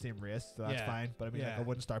 We're the same race, so that's Yeah. fine. But I mean, like, Yeah. I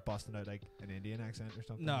wouldn't start busting out like an Indian accent or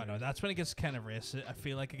something. No, or- no, that's when it gets kind of racist. I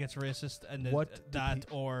feel like it gets racist, and What do that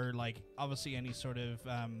or like obviously any sort of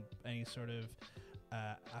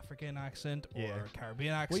African accent or Yeah.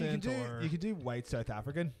 Caribbean Well, accent you can do white South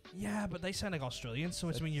African. yeah, but they sound like Australians, so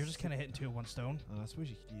it's, I mean you're just That's- kind of hitting two with one stone. I suppose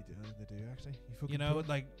they do actually. fucking You know, put-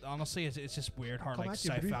 like honestly, it's just weird how Come like at you,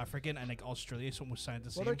 South buddy. African and like Australia almost sound the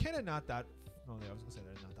well, same. they're kind of not that. No, yeah, I was gonna say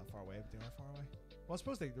they're not that far away, but they are far away. Well, I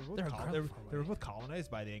suppose they're both They're incredibly far they were away. both colonized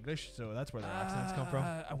by the English, so that's where their accents come from.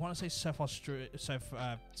 I want to say South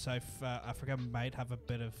Africa might have a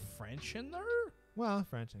bit of French in there. Well,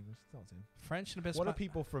 French, English, it's all the same. French and a bit. What do Spa-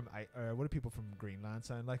 people from what do people from Greenland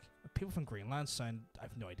sound like? people from Greenland sound? I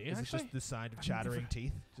have no idea. Is it Actually, just the sound of I've chattering never-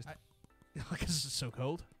 teeth? Just because it's so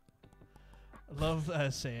cold. I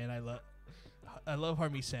love saying I love how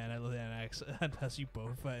me saying I love the NX and has you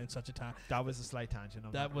both in such a time. that was a slight tangent.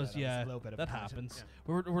 I'm That not- was a yeah. little bit of That a tangent. happens.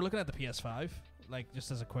 We're looking at the PS5, like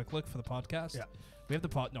just as a quick look for the podcast. Yeah. We have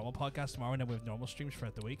the normal podcast tomorrow, and then we have normal streams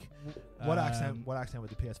throughout the week. Yeah. What Um, accent? What accent would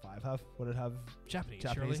the PS5 have? Would it have Japanese,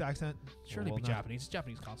 Japanese surely. accent? Surely Well, be we'll not- Japanese. It's a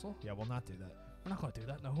Japanese console. Yeah, we'll not do that. We're not going to do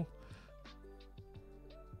that. No.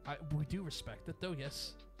 We do respect it, though.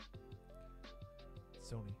 Yes.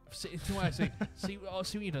 Sony. See, you know what I say? see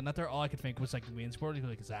what you done that there. All I could think was like Wayne's World. You're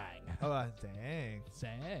like Zang, Oh, dang.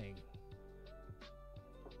 Zang.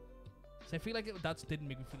 So I feel like that didn't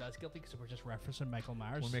make me feel as guilty because we're just referencing Michael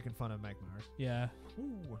Myers. We're making fun of Mike Myers. Yeah.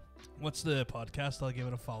 Ooh. What's the podcast? I'll give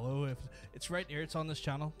it a follow. If it's right here, it's on this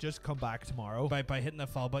channel. Just come back tomorrow. By hitting that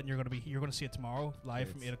follow button, you're gonna see it tomorrow live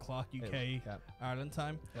from It's- 8:00 UK Yeah. Ireland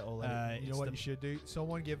time. It'll Uh, you know it's what the- you should do?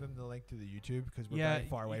 Someone give him the link to the YouTube because we're Yeah, very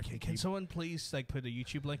far away from the can key- someone please like put a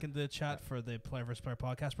YouTube link in the chat for the Player vs Player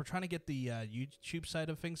podcast? We're trying to get the YouTube side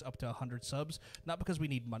of things up to 100 subs, not because we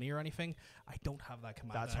need money or anything. I don't have that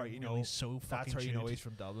command. That's and how I'm you really know. So fucking That's how you know tuned. he's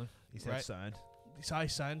from Dublin. He said Right. sound. I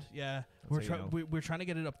sound, yeah. how you know. We're trying to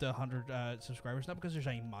get it up to 100 subscribers, not because there's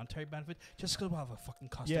any monetary benefit, just because we'll have a fucking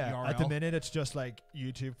custom Yeah, URL. at the minute it's just like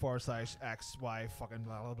YouTube/XY fucking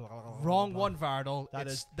blah blah blah. blah, blah, Wrong blah. one, Vardal. That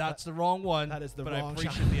That's is- that's the wrong one. that is the but wrong I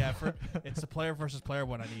appreciate channel. the effort. It's the player versus player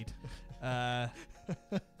one I need.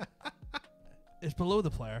 It's below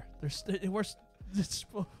the player. There's it's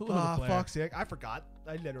below the Ah, player. fuck's sake! I forgot.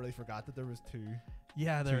 I literally forgot that there was two.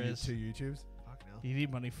 Yeah, there is. two YouTubes. Fucking hell. You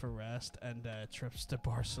need money for rest and trips to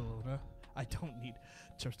Barcelona. I don't need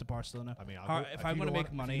trips to Barcelona. I mean, How- if I'm gonna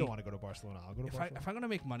make money- if you don't want to go to Barcelona, I'll go to Barcelona. If I'm gonna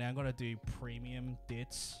make money, I'm gonna do premium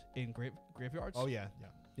dates in graveyards. Oh yeah,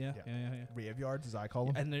 yeah, yeah. yeah. Graveyards as I call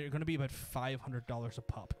them. And they're gonna be about $500 a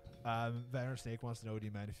pop. Veteran Snake wants to know: do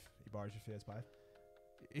you mind if he borrows your PS5?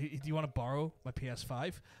 Do you want to borrow my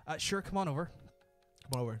PS5? Sure, come on over.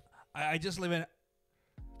 Come on over. I just live in.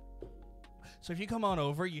 So if you come on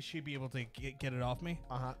over, you should be able to get it off me.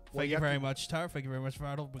 Thank you very much, Tara. Thank you very much,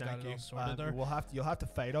 Vardal. We got Thank it you. all sorted there. You'll have to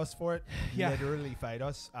fight us for it. Yeah. Literally fight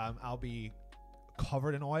us. I'll be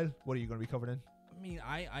covered in oil. What are you going to be covered in? I mean,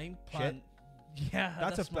 I'm planning. Yeah,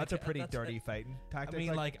 That's a pretty dirty fighting I tactic.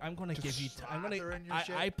 mean, like I'm gonna just give you. I'm gonna. slather in your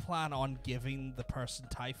shit. I plan on giving the person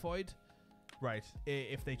typhoid right.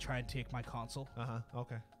 if they try and take my console.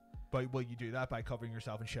 Okay. But will you do that by covering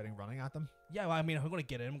yourself and shitting running at them? Yeah, well, I mean, if I'm gonna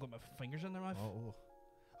get in, I'm gonna put my fingers in their mouth. Oh.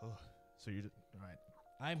 So you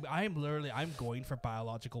right. I'm going for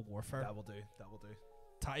biological warfare. That will do.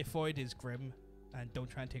 Typhoid is grim, and don't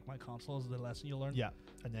try and take my console is the lesson you'll learn. Yeah.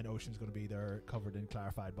 And then Ocean's going to be there covered in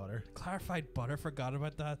clarified butter. Clarified butter, forgot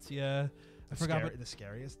about that. Yeah, I forgot about the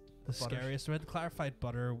scariest. the butters. scariest. Right, clarified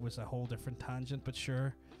butter was a whole different tangent, but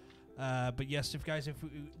sure. But yes, if we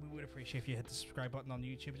would appreciate if you hit the subscribe button on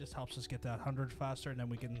YouTube. It just helps us get that 100 faster, and then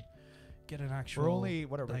we can get an actual. We're only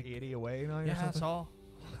whatever like- 80 away now. Yeah, or that's something? all.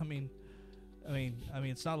 I mean,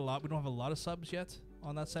 it's not a lot. We don't have a lot of subs yet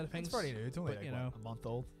on that side of things. It's pretty new. It's only but, like, you what, know. a month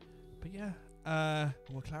old. But yeah,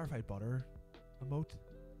 Well, clarified butter emote.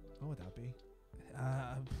 What would that be?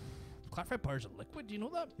 clarified butter is a liquid. Do you know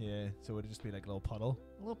that? Yeah. So would it just be like a little puddle?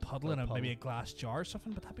 A little puddle Little in maybe a puddle. glass jar or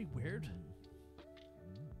something. But that'd be weird.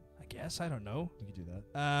 I guess I don't know. You could do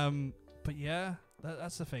that. But yeah,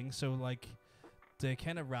 that's the thing. So like, to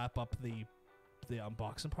kind of wrap up the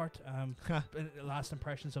unboxing part. Last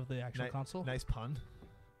impressions of the actual console. Nice pun.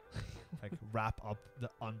 like wrap up the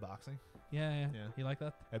unboxing. Yeah. Yeah. You like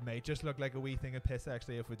that? It may just look like a wee thing of piss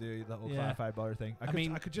actually if we do the little Yeah. clarified butter thing. I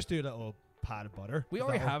mean- could just do a little pat of butter. We Is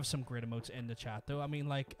already that what- have some great emotes in the chat, though. I mean,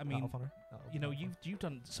 that'll funner? you know, That'll you've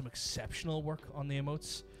done some exceptional work on the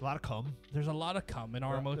emotes. a lot of cum. There's a lot of cum in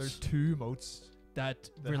our There's emotes 2 emotes that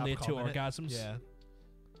that relate have to cum in it. orgasms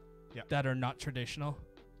Yeah. that are not traditional.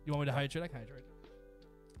 You want me to hydrate? I can hydrate.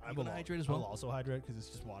 I You will gonna al- hydrate as I will well? also hydrate because it's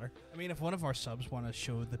just water. I mean, if one of our subs want to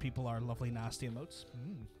show the people our lovely nasty emotes,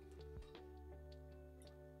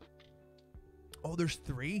 Oh, there's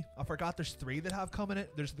 3. I forgot there's 3 that have cum in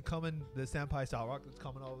it. There's the cum in the Senpai Salt Rock that's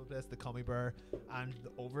coming all over this, the Cummy Bear, and the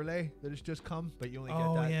overlay that is just cum, but you only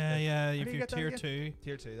get that. yeah. do If you you're get that tier again? 2,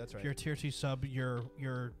 Tier 2, that's if right. you're tier 2 sub, your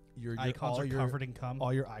Your icons all are covered in cum.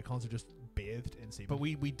 All your icons are just bathed in semen. But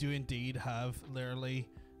we do indeed have literally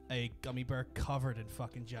a gummy bear covered in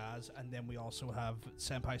fucking jazz, and then we also have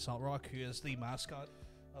Senpai Salt Rock, who is the mascot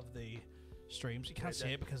of the streams. You can't Right,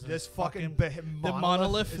 say it because this of fucking the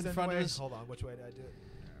monolith is in front the of way. us. Hold on, which way did I do it?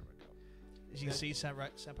 As you can see,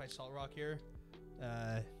 Senpai Salt Rock here,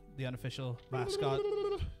 the unofficial mascot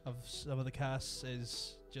of some of the casts,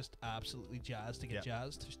 is just absolutely jazzed to get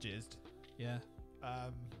jazzed. Just jizzed. Yeah.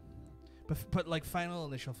 Um, But like final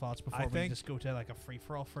initial thoughts before we think- just go to like a free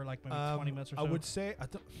for all for like maybe 20 minutes or so. I would say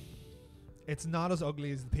it's not as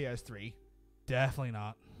ugly as the PS3, definitely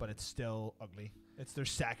not. but it's still ugly. It's their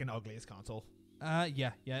second ugliest console.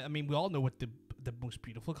 Yeah. I mean, we all know what the most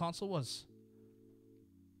beautiful console was,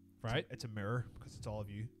 right? It's a mirror because it's all of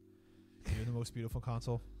you. You're the most beautiful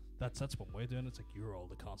console. That's one way of doing it. It's like you're all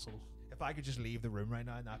the console. If I could just leave the room right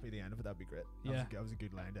now and that be the end of it, that'd be great. That was a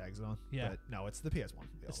good line to exit on. Yeah. But no, it's the PS1.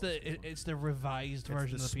 It's the revised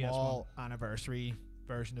version it's of the the PS1. small anniversary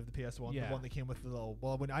version of the PS1. Yeah. The one that came with the little.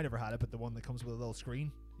 Well, I never had it, but the one that comes with a little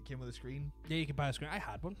screen. It came with a screen. Yeah, you can buy a screen. I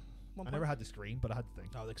had one. I never had the screen, but I had the thing.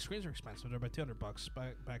 Oh, the screens are expensive. They're about $200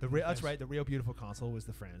 back. The in that's days. right. The real beautiful console was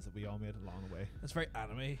the friends that we all made along the way, It's very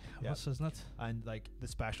anime, Yeah. isn't it? and like the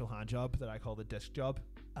special hand job that I call the disc job.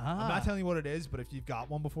 Ah, I'm not telling you what it is, but if you've got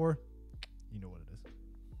one before, you know what it is.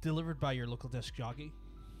 delivered by your local disc jockey.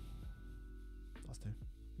 Us too.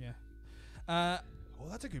 Yeah. Oh,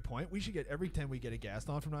 that's a good point. We should get every time we get a guest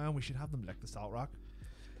on from now on, we should have them lick the Salt Rock.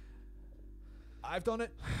 I've done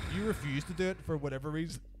it. You refuse to do it for whatever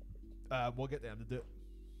reason. We'll get them to do it.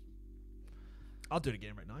 I'll do it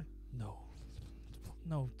again right now.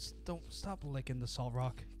 No, don't stop licking the Salt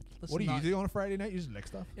Rock. Let's What do you not- do on a Friday night? You just lick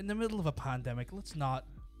stuff. In the middle of a pandemic, let's not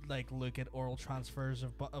like look at oral transfers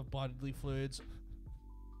of bodily fluids.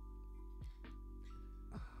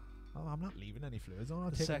 Oh, I'm not leaving any fluids on. I'll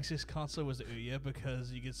The take it. sexiest console was Ouya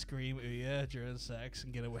because you could scream Ouya during sex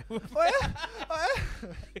and get away with it. Oh, yeah? Oh,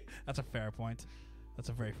 yeah? That's a fair point. That's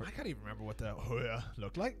a very fair. I can't even remember what the Hoya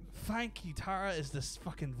looked like. Thank you, Tara. Is this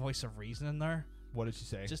fucking voice of reason in there? What did she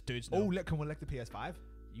say? Just dudes. Oh, know. look, can we lick the PS5?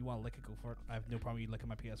 You want to lick it? Go for it. I have no problem. You licking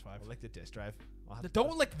my PS5. I'll lick the disc drive.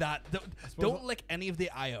 Don't lick that. suppose Don't lick any of the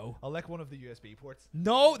I/O. I'll lick one of the USB ports.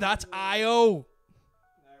 No, that's I/O.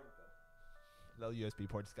 Little USB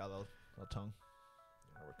port. It's got a little tongue.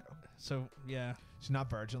 There we go. So yeah, She's not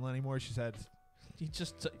virginal anymore. She said, you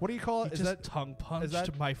just "What do you call it? you Is just that tongue punched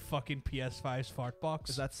that- my fucking PS5's fart box.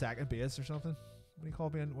 is that second base or something? What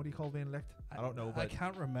do you call being licked? I don't know. I But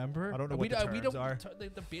can't remember. I don't know we what the we terms don't. are.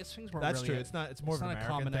 The base things weren't that's really true. It's not. It's more it's of an not a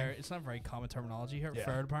American common thing. It's not very common terminology here. Yeah.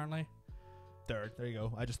 Third, apparently. Third. There you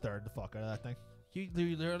go. I just third the fuck out of that thing. You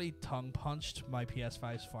literally tongue punched my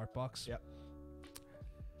PS5's fart box. Yep.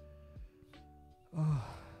 Oh.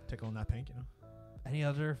 Tickling that pink, you know. Any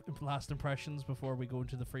other last impressions before we go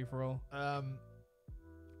into the free for all?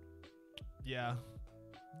 Yeah.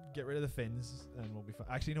 Get rid of the fins and we'll be fine.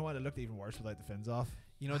 Actually, you know what? It looked even worse without the fins off.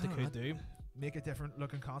 You know what they I could don't do? Make a different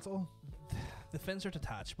looking console. The fins are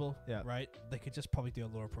detachable. Yeah. Right. They could just probably do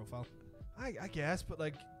a lower profile. I guess, but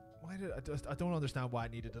like, why did I don't understand why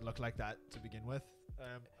it needed to look like that to begin with.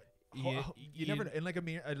 You never in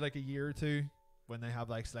like a year or two when they have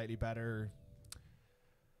like slightly better,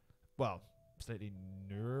 well, slightly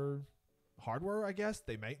newer hardware. I guess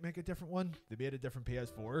they might make a different one. They made a different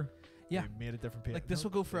PS4. Yeah. They made a different PS. Like this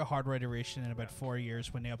will go for a hardware iteration in about 4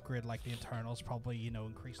 years when they upgrade like the internals, probably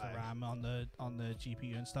increase the Aye. RAM on the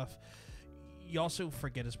GPU and stuff. You also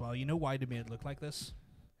forget as well. You know why they made it look like this?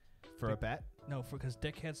 for a bet. No, because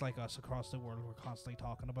dickheads like us across the world were constantly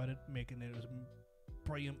talking about it, making it as a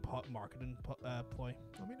brilliant marketing ploy.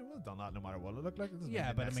 I mean, it would have done that no matter what it looked like. It doesn't Yeah,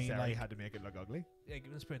 mean but I mean, necessarily like- had to make it look ugly. Like,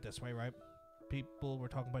 let's put it this way, right? people were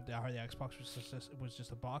talking about how the Xbox was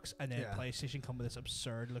just a box, and then Yeah. PlayStation come with this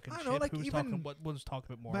absurd looking I shit. know, like, Who was even talking? What was talking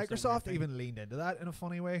about more? is the weird Microsoft thing. even leaned into that in a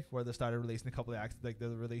funny way, where they started releasing a couple of like they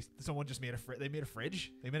released. Someone just made they made a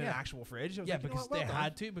fridge. They made an Yeah. actual fridge. I was Yeah, like, you know because what, well they done.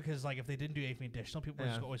 had to. Because like if they didn't do anything additional, people were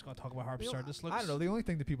Yeah. just always going to talk about how You know, absurd this looks. I don't know. The only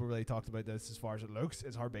thing that people really talked about this, as far as it looks,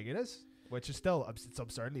 is how big it is, which is still it's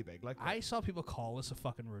absurdly big. Like I saw people call this a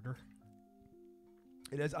fucking router.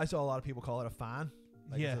 it is. I saw a lot of people call it a fan.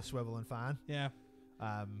 Like Yeah. it's a swiveling fan. Yeah,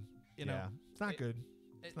 You know, know, it's not it- good.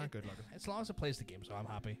 It's not good looking. As long as it plays the game, so I'm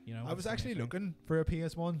happy. You know, I was that's the actually main thing. looking for a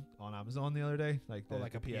PS1 on Amazon the other day, like Oh, the,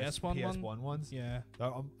 like the a PS1 PS1 ones. Yeah,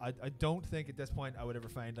 I don't think at this point I would ever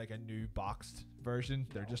find like a new boxed version.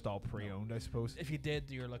 They're No, just all pre-owned, I suppose. if you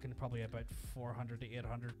did, you're looking probably about £400 to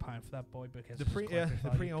 £800 for that boy because The it's just collector's the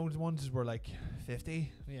value. pre-owned ones were like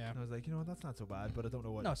 50, Yeah, and I was like, you know what, that's not so bad, but I don't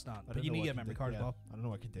know what. no, it's not. I But don't you know need to what get a memory card as yeah, well. I don't know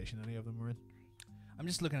what condition any of them were in. I'm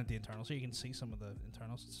just looking at the internals, so you can see some of the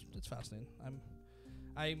internals. It's fascinating.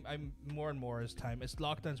 I'm more and more as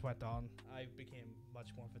lockdowns went on, I became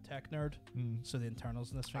much more of a tech nerd. So the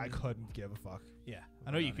internals in this thing, I couldn't give a fuck. yeah,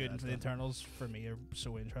 I know you Yeah, couldn't. that's The done. internals for me are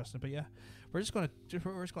so interesting, but yeah, we're just gonna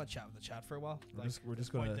chat with the chat for a while. We're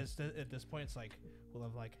just at this point, it's like we'll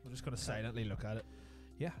have like We're just gonna silently look at it.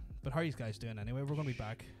 yeah. But how are you guys doing anyway? We're gonna be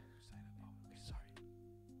back. Sorry.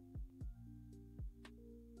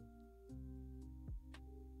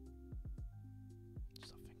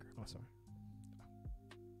 Stop fingering. Oh, sorry.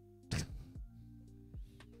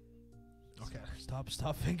 Okay.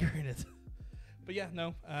 Stop fingering it. But yeah,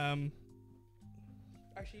 no.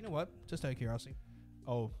 Actually, you know what? Just out of curiosity.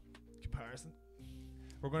 Oh, comparison.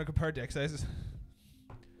 We're gonna compare dick sizes.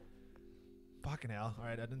 Fucking hell! All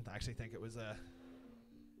right, I didn't actually think it was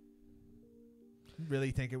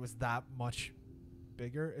really think it was that much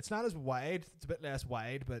bigger. It's not as wide. It's a bit less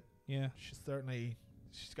wide, but Yeah. she's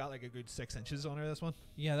got like a good 6 inches on her. This one.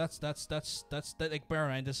 Yeah, that's like bear in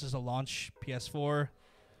mind this is a launch PS4.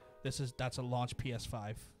 That's a launch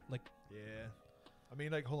PS5. Like Yeah. I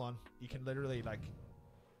mean, like, hold on. You can literally like.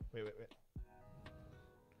 Wait.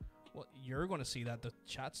 well, you're gonna see that the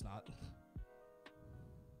chat's not.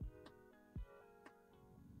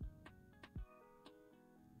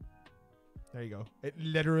 There you go. It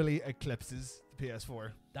literally eclipses the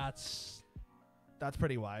PS4. That's That's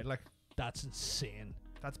pretty wide. Like, that's insane.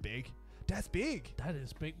 that's big. That's big. That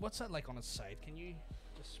is big. What's that like on its side? Can you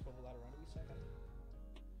just swivel that around a wee second?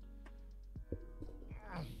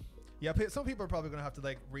 Yeah, some people are probably going to have to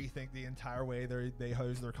like rethink the entire way they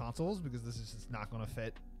house their consoles because this is just not going to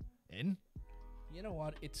fit in. You know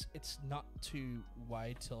what? It's not too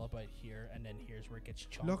wide till about here, and then here's where it gets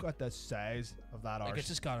chopped. Look at the size of that like arse. it's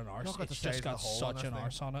just got an arse. Look at It's the size just of got the hole on such this an thing.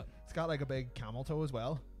 arse on it. It's got like a big camel toe as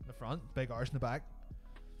well in the front, big arse in the back.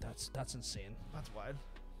 That's insane. That's wide.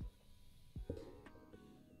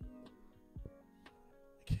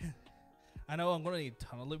 I know I'm gonna need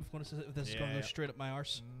tunnel loop if this is gonna go Yeah. straight up my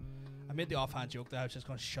arse. I made the offhand joke that I was just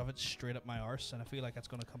gonna shove it straight up my arse, and I feel like it's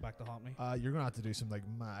gonna come back to haunt me. You're gonna have to do some like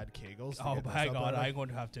mad kegels. to Oh get this my up god, there. I'm going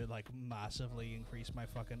to have to like massively increase my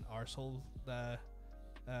fucking arsehole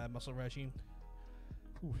muscle regime.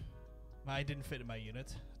 Ooh. I didn't fit in my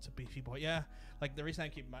unit. It's a beefy boy. Yeah, like the reason I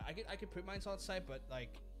keep I could put mine on its side, but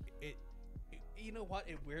like it you know what?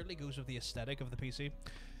 It weirdly goes with the aesthetic of the PC.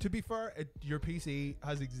 To be fair, your PC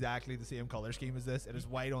has exactly the same color scheme as this. It is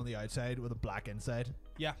white on the outside with a black inside,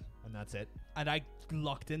 Yeah, and that's it. and I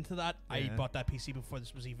lucked into that. I Yeah. bought that PC before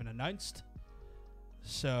this was even announced.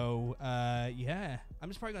 So yeah, I'm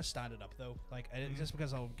just probably gonna stand it up though, like just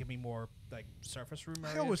because it'll give me more like surface room. I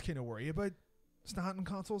area. always kind of worry about standing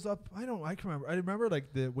consoles up. I remember like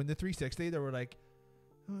when the 360 they were like,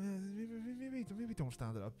 oh, yeah, maybe don't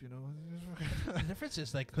stand it up, you know. The difference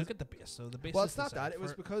is like look at the base. So the base. Well, is it's not that. designed It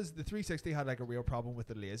was for- because the 360 had like a real problem with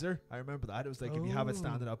the laser. I remember that. It was like if you have it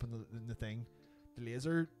standing up in the thing, the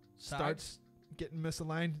laser starts getting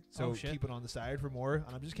misaligned. So Oh, shit. keep it on the side for more.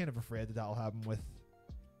 And I'm just kind of afraid that that'll happen with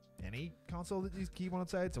any console that you keep on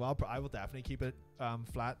its side. So I will definitely keep it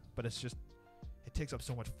flat. But it's just it takes up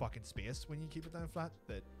so much fucking space when you keep it down flat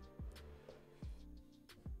that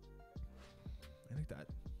I think that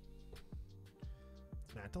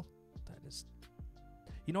it's mental. That is.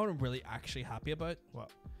 You know what I'm really actually happy about?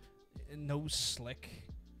 What? No slick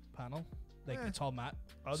panel. Like Eh. it's all matte.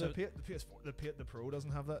 Oh, So- the PS4, the Pro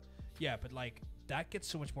doesn't have that. Yeah, but like that gets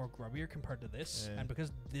so much more grubbier compared to this, Yeah. and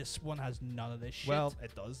because this one has none of this shit. Well,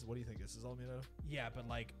 it does. What do you think this is all made out of? yeah, but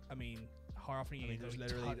like I mean, how often you I mean, go there's to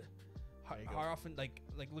literally tou- how, there you go. how often like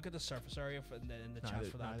look at the surface area in the chat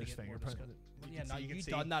for that to there's get more fingerprint. discussed. You Yeah, can no, see- you can you've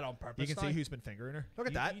see- done that on purpose. You can see now. who's been fingering her. Look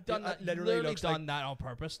at You- that. You've done It that. literally Literally looks done that on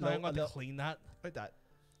purpose. Now No, I'm going a to little- clean that. like that.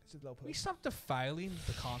 Just a little We push. stop defiling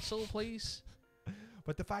the console, please.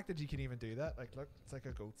 But the fact that you can even do that, like, look, it's like a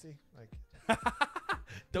goatsy. Like,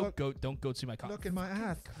 Don't go see my console. look in my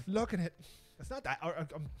ass. Look at it. It's not that.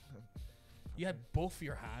 You had both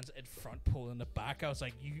your hands in front, pulling the back. I was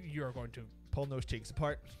like, you're going to. Pulling those cheeks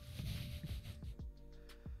apart.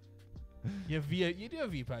 You do have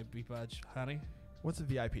VIP badge, honey. What's a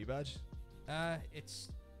VIP badge? It's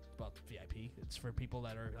VIP. It's for people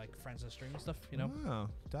that are like friends of the stream and stuff. You know. Oh,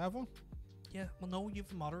 do I have one? Yeah. Well, no, you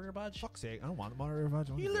have a moderator badge. Fuck's sake, I don't want the moderator badge.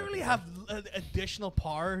 I want You the literally VIP have badge. additional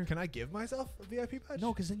power. Can I give myself a VIP badge?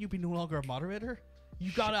 No, because then you'd be no longer a moderator.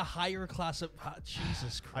 You got a higher class of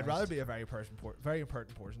Jesus Christ. I'd rather be a very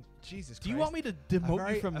important person. Jesus Christ. Do you want me to demote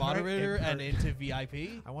very- you from a very moderator and impertinent- into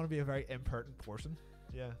VIP? I want to be a very important person.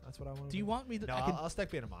 Yeah, that's what I want to Do you want me to? No, I can, I'll stick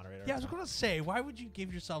being a moderator. yeah, I was It's fine. gonna say, why would you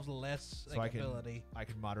give yourself less So I can- ability? I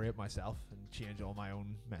can moderate myself and change all my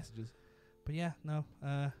own messages. But yeah, no.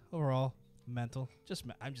 Overall, mental. I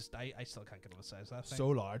still can't get on the size of that thing. So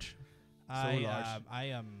large. large. I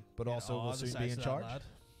am. But in also awe will of the soon be size in of that charge. lad.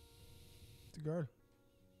 It's a girl.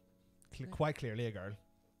 Yeah. Quite clearly a girl.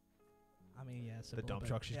 I mean, yeah. It's a The little dump bit.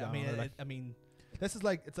 truck she's yeah, got I mean, on her, like- I mean, This is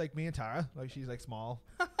like, it's like me and Tara. Like, she's like small.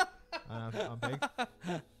 and I'm big.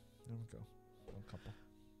 There we go. One couple.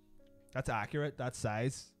 That's accurate. That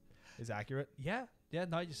size is accurate. yeah.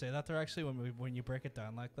 Now you say that, they're actually when you break it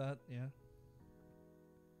down like that, yeah.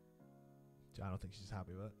 I don't think she's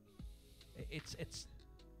happy with it. It's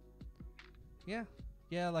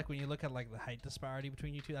yeah, like when you look at like the height disparity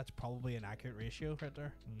between you two, that's probably an accurate ratio right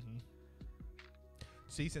there. Mm-hmm.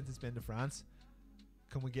 See, since it's been to France,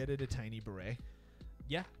 can we get it a tiny beret?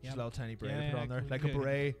 Yeah, Just a little tiny beret Yeah, to put yeah, on there, we like a could-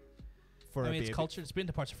 beret for I a mean, baby. it's culture. It's been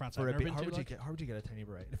to parts of France. For I've a never baby. been to, like, How would you get a tiny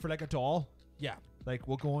beret for like a doll? yeah, Like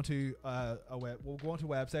we'll go onto we'll go onto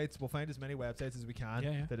websites. We'll find as many websites as we can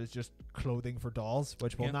Yeah, yeah. that is just clothing for dolls,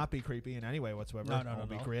 which will Yeah. not be creepy in any way whatsoever. No, no, It will no,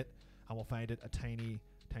 be no. great, and we'll find it a tiny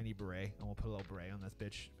beret, and we'll put a little beret on this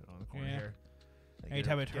bitch, put it on the corner Yeah. here. Like,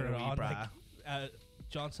 Anytime I get turn a it wee on, bra. like,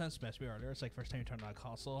 John Sense messaged me earlier. It's like first time you turn that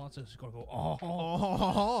console on, so it's going to go oh,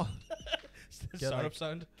 oh, Get, startup like,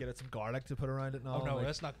 sound. get it some garlic to put around it. And Oh all, no, like,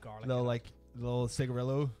 that's not garlic. little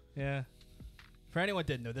cigarillo. Yeah. For anyone who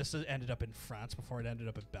didn't know, this ended up in France before it ended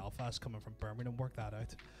up in Belfast. Coming from Birmingham, work that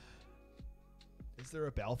out. Is there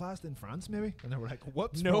a Belfast in France? Maybe, and they were like,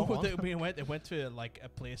 "Whoops, No, wrong one." they went to like a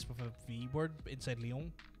place with a V word inside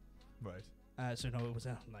Lyon. Right. So no, it was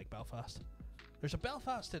in like Belfast. There's a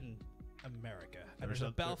Belfast in America, and There's there's a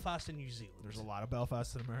a- Belfast in New Zealand. There's a lot of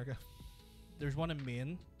Belfasts in America. There's one in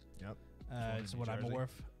Maine. Yep. one in Is New what I'm Jersey. aware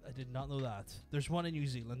of. I did not know that. There's one in New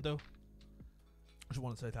Zealand though. There's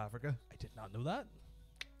one in South Africa. I did not know that.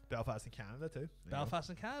 Belfast in Canada too. There you go. Belfast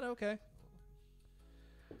in Canada. Okay.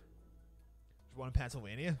 There's one in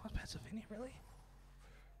Pennsylvania. What, Pennsylvania, really?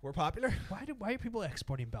 We're popular. Why are people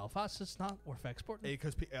exporting Belfast? It's not worth exporting.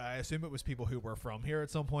 Because I assume it was people who were from here at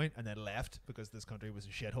some point and then left because this country was a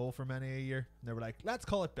shithole for many a year. And they were like, let's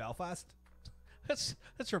call it Belfast. Let's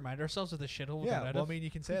remind ourselves of the shithole. Yeah, well, I mean, you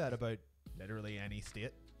can say that about literally any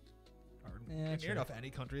state. Or Yeah, near true. enough any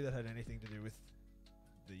country that had anything to do with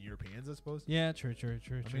the Europeans, I suppose. Yeah, true.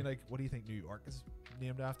 I mean, like, what do you think New York is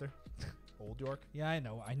named after? Old York? yeah, I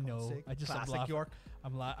know. God's sake. I just I'm Classic laughing. York.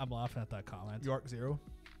 I'm laughing at that comment. York Zero.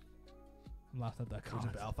 I'm laughing at that There's a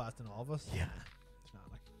comment. Belfast in all of us. Yeah. It's not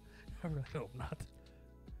like, I really hope not.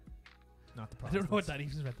 not the I don't know what Protestants. that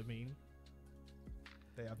even meant to mean.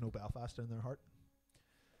 They have no Belfast in their heart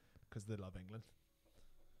because they love England.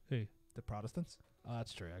 Who? The Protestants. Oh,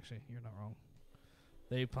 that's true. Actually, you're not wrong.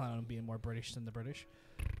 They plan on being more British than the British.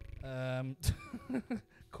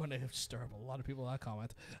 Going to stir up a lot of people that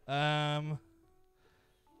comment.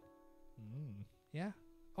 Yeah.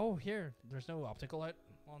 Oh, here. There's no optical out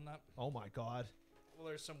on that. Oh my god. Well,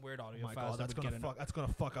 there's some weird Oh audio my files god. that would get That's gonna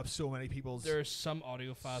fuck up so many people's. There's some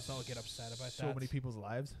audio files that will get upset about that. so many people's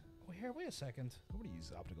lives. Oh, here. Wait a second. Nobody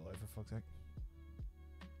uses optical out for fuck's sake.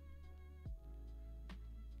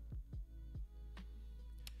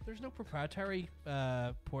 There's no proprietary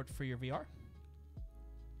port for your VR.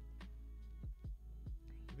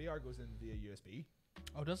 VR goes in via USB.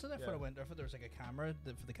 Oh, does it? I thought Yeah. it went. I thought there was like a camera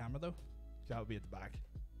for the camera though. That would be at the back.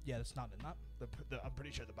 Yeah, it's not in that. I'm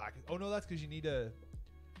pretty sure the back. Oh no, that's because you need a.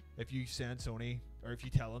 If you send Sony or if you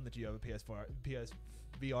tell them that you have a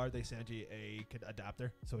PSVR, they send you a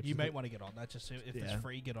adapter. So it's You just might a- want to get on that just so if Yeah. it's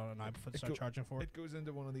free, get on it now before they It start go- charging for it. It goes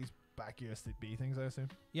into one of these back USB things, I assume.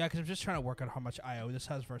 Yeah, because I'm just trying to work out how much I/O this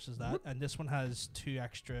has versus that, and this one has two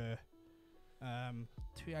extra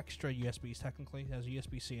USBs technically. It has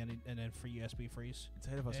USB-C and then free USB freeze.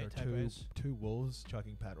 Inside of us Yeah, are type A's. two wolves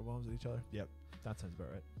chucking petrol bombs at each other. Yep, that sounds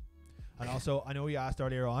about right. And also, I know you asked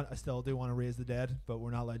earlier on, I still do want to raise the dead, but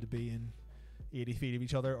we're not allowed to be in 80 feet of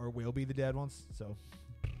each other, or we'll be the dead ones. So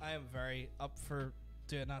I am very up for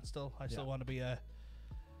doing that still. I still want to be a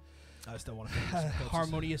I still want to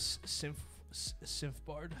harmonious synth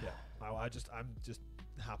bard. Yeah, I'm just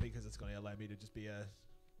happy because it's going to allow me to just be a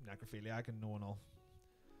necrophiliac, and no one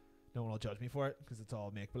will judge me for it because it's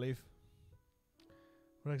all make believe.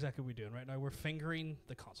 What exactly are we doing right now? We're fingering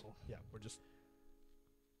the console. Yeah, we're just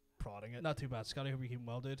prodding it. Not too bad, Scotty. Hope you're keeping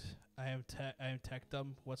well, dude. I am tech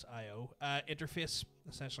dumb. What's I/O? Interface.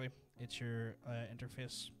 Essentially, it's your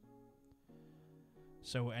interface.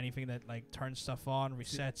 So anything that like turns stuff on,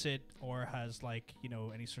 resets it, or has like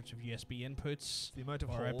any sorts of USB inputs, The amount of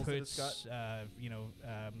or holes that outputs. it's got.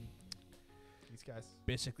 These guys.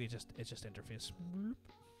 Basically, it's just interface.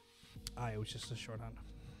 I/O is just a shorthand.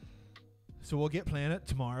 So we'll get playing it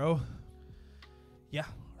tomorrow. Yeah,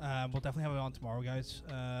 we'll definitely have it on tomorrow, guys.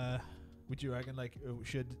 Would you reckon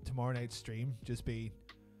should tomorrow night's stream just be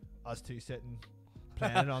us two sitting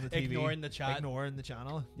playing it on the TV, ignoring the chat, ignoring the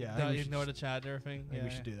channel? Yeah, no, ignore the chat and everything. I think we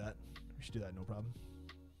should do that. We should do that, no problem.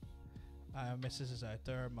 Mrs. is out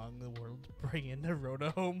there among the world, bringing the Rona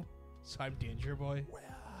home. So I'm Danger Boy.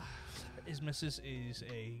 His Mrs. is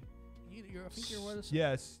a. I think you're what is?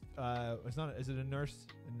 Yes. It's not. Is it a nurse?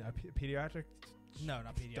 A pediatric? No,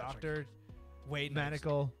 not pediatric. Doctor. Wait,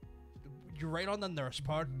 medical. You're right on the nurse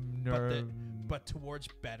part, but towards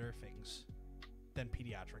better things than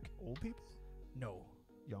pediatric. Old people? No.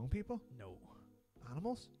 Young people? No.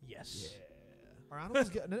 Animals? Yes. Yeah. Are animals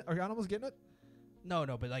getting it? Are animals getting it? No,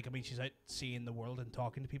 but she's out seeing the world and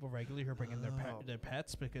talking to people regularly who are bringing their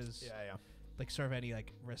pets because sort of any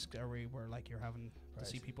risk are we where you're having to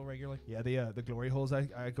see people regularly. Yeah, the glory holes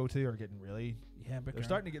I go to are getting really. Yeah, but they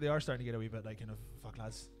are starting to get a wee bit fuck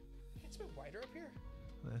lads. It's a bit wider up here.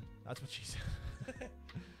 That's what she said.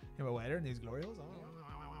 A bit wider in these glory holes.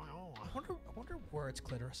 I wonder where its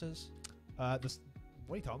clitoris is. What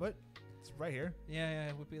are you talking about? It's right here. Yeah,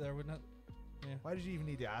 it would be there, wouldn't it? Yeah. Why did you even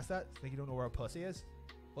need to ask that? Think you don't know where a pussy is?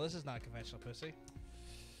 Well, this is not a conventional pussy.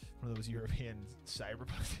 One of those European cyber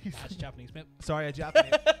pussies. That's Japanese, mate. Sorry, a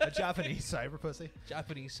Japanese cyber pussy.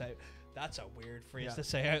 Japanese cyber. That's a weird phrase to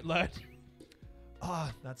say out loud.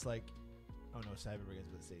 That's like. Oh no, cyber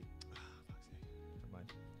begins with a C. Fuck's sake. Never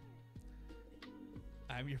mind.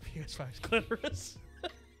 I'm your PS5's clitoris.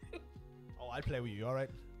 Oh, I'd play with you,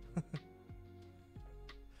 alright.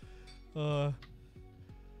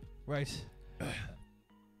 Right.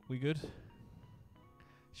 We good?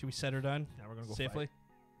 Should we set her down? Yeah, we're gonna go safely. Fight.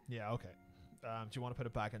 Yeah, okay. Do you want to put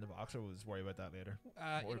it back in the box, or we'll just worry about that later?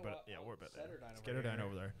 Worry about that. Let's get her down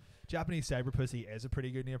over there. Japanese cyber pussy is a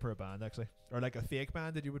pretty good name for a band, actually, or like a fake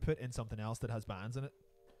band that you would put in something else that has bands in it.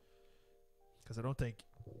 Because I don't think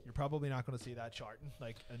you're probably not going to see that charting.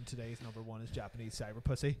 In today's number one is Japanese cyber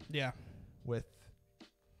pussy. Yeah. With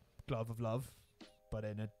Glove of Love, but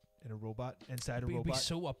in a robot inside a robot. It'd be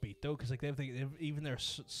so upbeat though, because even their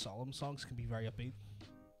solemn songs can be very upbeat.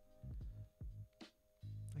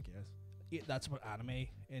 I guess. Yeah, that's what anime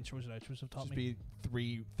intros and outros have taught Just me.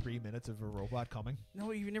 be 3 minutes of a robot coming.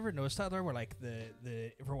 No, you never noticed that there, where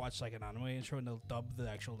the ever watch an anime intro and they'll dub the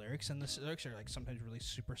actual lyrics, and the lyrics are sometimes really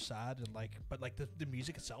super sad and but the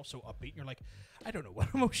music itself so upbeat, and you're like, I don't know what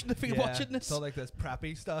emotion to feel watching this. It's all this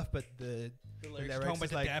preppy stuff, but the lyrics talking about is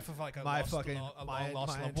the death of a my lost, fucking my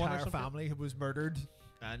lost my loved one or entire something. family was murdered,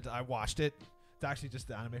 and I watched it. It's actually just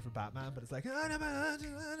the anime for Batman, but it's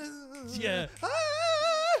yeah.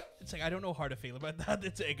 It's I don't know how to feel about that.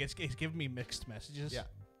 It's giving me mixed messages. Yeah.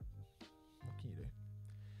 What can you do?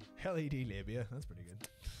 LED labia. That's pretty good.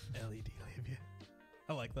 LED labia.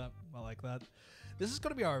 I like that. This is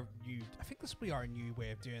going to be our new. I think this will be our new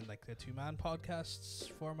way of doing the 2-man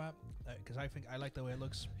podcasts format, because I like the way it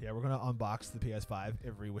looks. Yeah, we're gonna unbox the PS5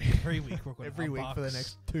 every week. Every week we're going every week for the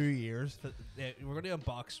next 2 years. We're going to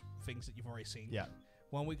unbox things that you've already seen. Yeah.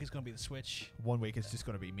 1 week is going to be the Switch. 1 week it's just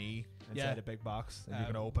going to be me inside a big box, and you're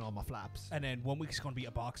going to open all my flaps. And then 1 week is going to be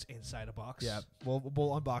a box inside a box. Yeah, we'll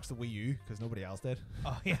unbox the Wii U because nobody else did.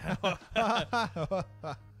 Oh yeah. I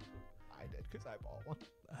did because I bought one.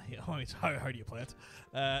 How do you play it?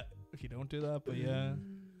 If you don't do that, but yeah.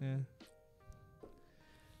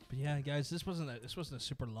 But yeah, guys, this wasn't a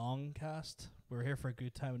super long cast. We're here for a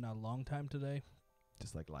good time and not a long time today.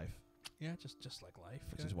 Just like life. Yeah, just like life.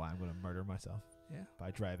 Which is why I'm going to murder myself. Yeah.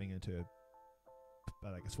 By driving into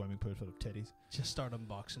a swimming pool full of titties. Just start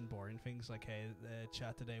unboxing boring things like, hey, the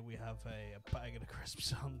chat today we have a bag of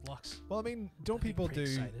crisps on blocks. Well, I mean, don't people do?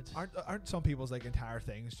 Excited. Aren't some people's entire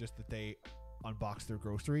things just that they unbox their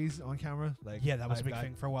groceries on camera? Yeah, that was a big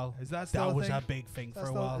thing for a while. Is that still that a was thing? a big thing for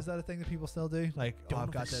a while. Is that a thing that people still do?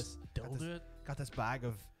 I've got this. Still do it. got this bag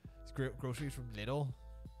of groceries from Lidl.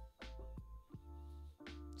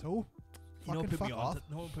 So, You know, fucking fuck off.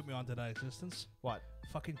 no one put me onto that existence. What?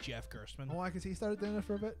 Fucking Jeff Gerstmann. Oh, I can see he started doing it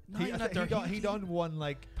for a bit. No, he, you're I not thi- he, there. done, He- he done one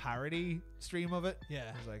like parody stream of it.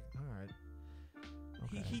 Yeah. I was like, all right.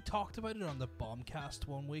 Okay. He talked about it on the Bombcast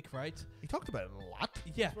one week, right? He talked about it a lot.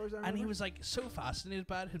 Yeah. as far as I And he remember. was like so fascinated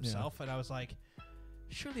by it himself, and I was like,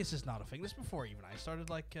 surely this is not a thing. This before even I started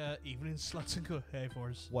like evening sluts and go, hey,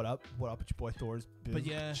 Force. What up? What up? It's your boy Thor's. But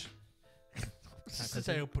yeah. Let's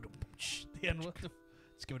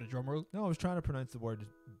give it a drum roll. No, I was trying to pronounce the word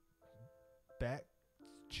back.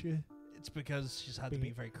 It's because she's had to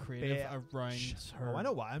be very creative around her. Oh, I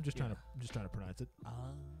know why. I'm just trying to pronounce it. Ah.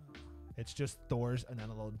 It's just Thor's and then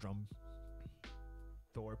a little drum.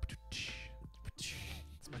 Thor. It's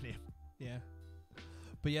my name. Yeah.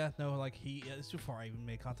 But yeah, no, like this is before I even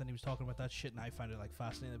made content. He was talking about that shit, and I found it like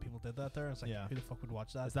fascinating that people did that there. I was like, Yeah. who the fuck would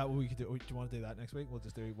watch that? Is that what we could do? Do you want to do that next week? We'll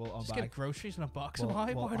Just unbag. get groceries and a box We'll- of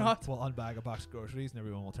wine. we'll Why un- not? We'll unbag a box of groceries and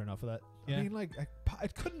everyone will turn up for that. Yeah. I mean, like,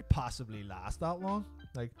 it couldn't possibly last that long.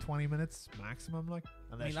 Like 20 minutes maximum. Like,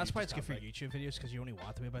 I unless mean, that's you why just it's good have, for like, YouTube videos because you only want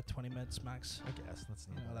it to be about 20 minutes max. I guess that's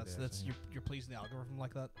You not. know, bad that's idea, actually. you're pleasing the algorithm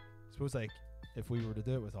like that. I suppose like if we were to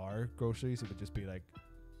do it with our groceries, it would just be like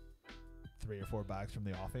 3 or 4 bags from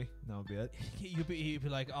the offie. And that would be it. you'd be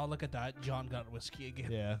like, oh look at that, John got whiskey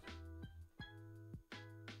again. Yeah.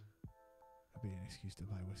 That'd be an excuse to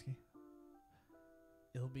buy whiskey.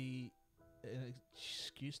 It'll be an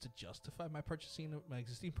excuse to justify my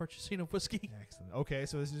existing purchasing of whiskey. Excellent. Okay,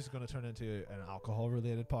 so this is just going to turn into an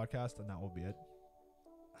alcohol-related podcast, and that will be it.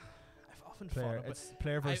 I've often Player, thought about it's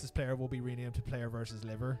player versus player will be renamed to player versus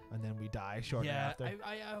liver, and then we die shortly after.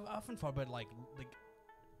 I've often thought about like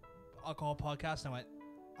alcohol podcasts, and I went,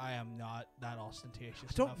 I am not that ostentatious.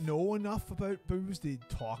 I don't enough. know enough about booze to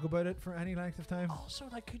talk about it for any length of time. Also,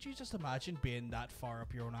 like, could you just imagine being that far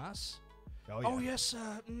up your own ass? Oh, yeah.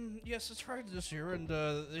 Yes, it's tried this year, and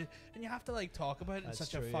you have to like talk about it That's in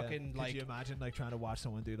such true, a yeah. fucking Could like. you imagine like trying to watch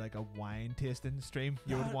someone do like a wine tasting stream?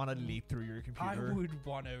 You would That- want to leap through your I computer. would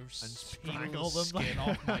want to strangle strangle them. skin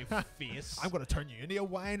off my face. I'm going to turn you into a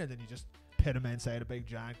wine, and then you just pit him inside a big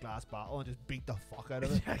giant glass bottle and just beat the fuck out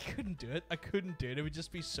of it. I couldn't do it. It would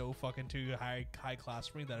just be so fucking too high class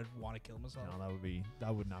for me that I'd want to kill myself. No,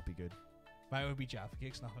 that would not be good. Mine would be Jaffa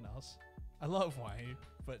Cakes, nothing else. I love wine,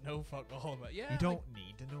 but no fuck all about. Yeah, You don't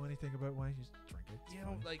need to know anything about wine. You just drink it. It's You know,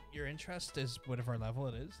 fine. like your interest is whatever level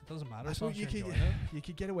it is. It doesn't matter. I As long suppose as you you're could enjoying it. you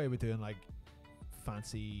could get away with doing like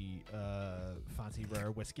fancy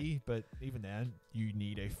rare whiskey, but even then you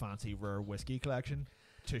need a fancy rare whiskey collection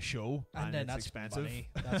to show, And then it's that's expensive. money.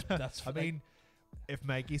 That's I mean, if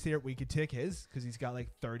Mikey's here, we could take his because he's got like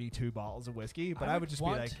 32 bottles of whiskey. But I would just be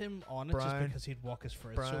want like him on it brown, just because he'd walk us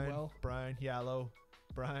through it so brown, well. brown, yellow,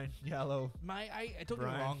 brown, yellow. I don't get me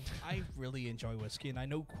brown. wrong. I really enjoy whiskey and I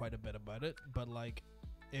know quite a bit about it. But like,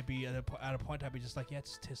 it'd be at a point I'd be just like, yeah,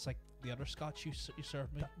 it tastes like the other Scotch you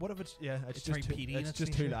served me. What if it's it's It's very just two, peaty and it's it's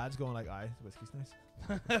just nice, two yeah. lads going like, aye, the whiskey's nice.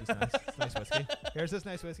 Whiskey's nice. It's nice whiskey. Here's this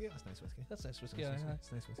nice whiskey. That's nice whiskey. That's nice It's whiskey. nice whiskey. Yeah.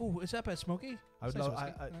 It's nice whiskey. Oh, is that bad smoky? I would It's nice love.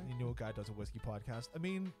 whiskey. Yeah. You know, a guy does a whiskey podcast. I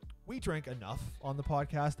mean, we drink enough on the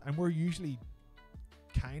podcast, and we're usually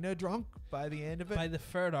kind of drunk by the end of it. By the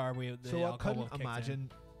third hour, the so I alcohol couldn't will have kicked in.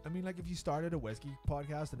 imagine. I mean, like if you started a whiskey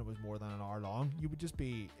podcast and it was more than an hour long, you would just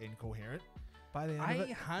be incoherent by the end of I it.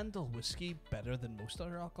 handle whiskey better than most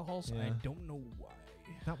other alcohols, and I Yeah. don't know why.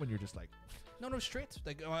 Not when you're just like No, straight.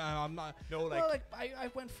 Like I'm not. no, Well, like I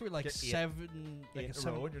went through like get eight- 7, like eight a in a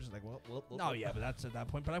 7. row, and you're just like, well, No, yeah, but that's at that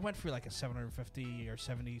point. But I went through like a 750 or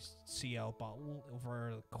 70 CL bottle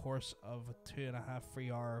over the course of a 2.5,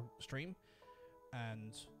 3 hour stream,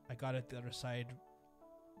 and I got it the other side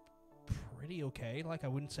pretty okay. Like I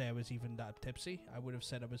wouldn't say I was even that tipsy. I would have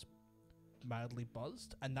said I was mildly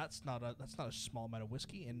buzzed, and that's not a small amount of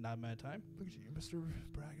whiskey in that amount of time. Look at you, Mr.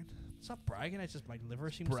 Bragging. It's not bragging. It's just my liver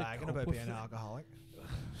seems Bragging to cope about with being it. an alcoholic.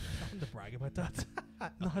 Nothing to brag about that.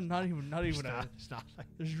 no, not even. It's A, not. It's not like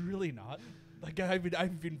there's really not. Like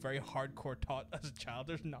I've been very hardcore taught as a child.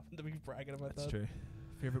 There's nothing to be bragging about. that's that. true.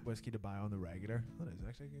 Favorite whiskey to buy on the regular? That is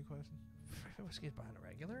actually a good question. Favorite whiskey is buying a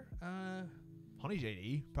regular. Honey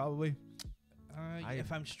JD, probably.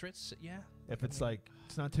 If I'm straight, yeah. If it's like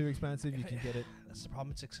it's not too expensive, you can get it. That's the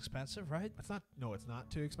problem. It's expensive, right? It's not. No, it's not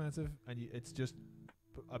too expensive, and it's just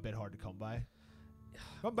a bit hard to come by.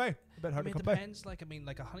 A bit hard I to mean, come it by. depends. Like, I mean,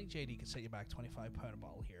 like a honey JD could set you back £25 a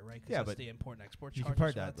bottle here, right? 'Cause Yeah, that's but the import and export You charges.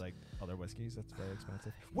 compare that right? to like other whiskeys. That's very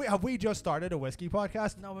expensive. Wait, have we just started a whiskey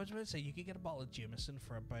podcast? No, I was going to say you could get a bottle of Jameson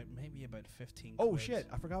for maybe about 15. Oh quid. shit!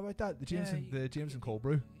 I forgot about that. The Yeah, Jameson, you- the Jameson cold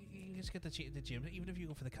brew. You can just get the gym. Even if you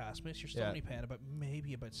go for the Castmates, you're still Yeah. only paying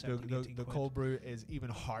maybe about The, 17, the, 18 the quid. cold brew is even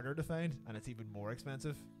harder to find, and it's even more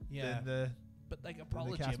expensive Yeah. than the. But like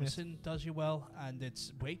Apollo Castmates. Jameson does you well, and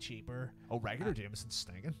it's way cheaper. Oh, regular Jameson's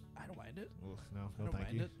stinking. I don't mind it. Ugh, I no, don't thank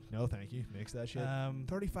mind you. it. No, thank you. Mix that shit.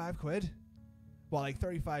 35 quid. Well, like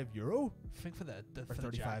 35 euro. I think for the Or for the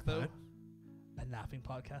 35 Jack though, pound. a napping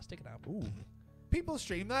podcast, take it out. Ooh. People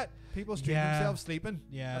stream that. People stream Yeah. themselves sleeping.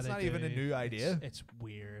 Yeah, That's they not even a do. new idea. It's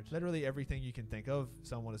weird. Literally everything you can think of,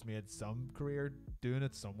 someone has made some career doing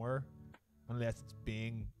it somewhere, unless it's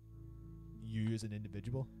being you as an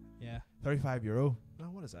individual. Yeah. 35 euro. Oh,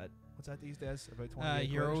 what is that? What's that these days? About 20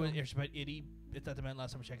 Euro is about 80. At the moment,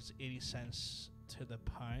 last time I checked, it's 80 cents to the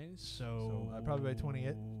pound. So, probably about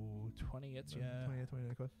 28. 28, yeah.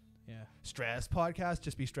 29 quid. Yeah. Stress podcast.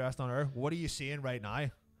 Just be stressed on air. What are you seeing right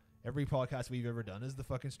now? Every podcast we've ever done is the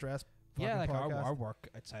fucking stress. Yeah, like fucking podcast. our work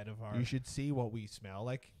outside of our. You should see what we smell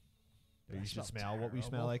like. Or you That should smells smell what we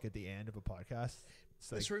smell terrible. like at the end of a podcast.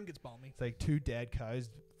 It's like, This room gets balmy. it's like two dead cows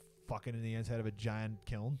fucking in the inside of a giant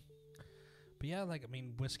kiln. But yeah, like, I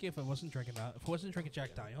mean, whiskey, if I wasn't drinking that, if I wasn't drinking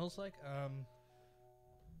Jack Daniels, like,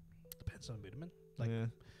 depends on the mood I'm in. Like,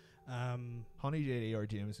 yeah. Honey JD or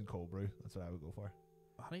Jameson cold brew. That's what I would go for.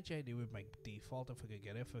 Honey JD would make default if I could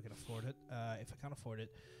get it, if I can afford it. If I can't afford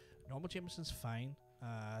it, normal Jameson's fine.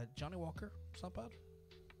 Johnny Walker, it's not bad.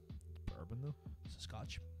 Bourbon though. It's a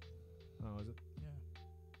Scotch. Oh, is it?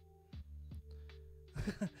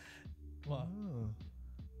 Yeah. What? Oh.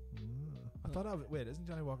 I thought I was, wait, isn't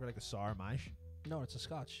Johnny Walker like a sour mash? No, it's a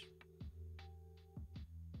Scotch.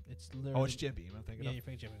 It's literally. Oh, it's Jim Beam. I'm thinking Yeah, of. you're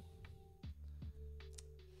thinking Jimmy.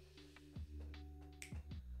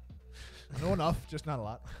 I know enough, just not a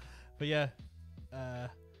lot. But yeah, I'm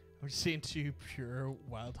just seeing two pure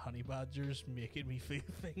wild honey badgers making me feel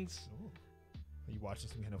things. Are you watching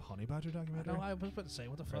some kind of honey badger I documentary? know, I was about to say,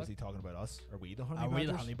 what the Or fuck? is he talking about us? Are we the honey Are badgers?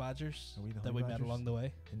 we the honey badgers Are we the that honey we met badgers? along the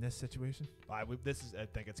way? In this situation? This is, I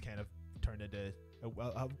think it's kind of turned into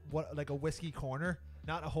like a whiskey corner,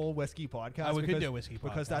 not a whole whiskey podcast. We could because- do a whiskey podcast.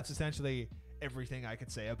 because that's essentially everything I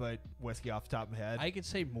could say about whiskey off the top of my head. I could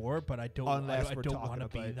say more, but I don't. Unless I we're don't talking want to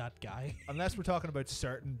be about- that guy. Unless we're talking about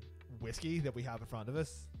certain whiskey that we have in front of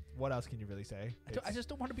us. What else can you really say? I just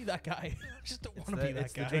don't want to be that guy. I just don't it's want to be that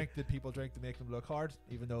it's guy. the drink that people drink to make them look hard,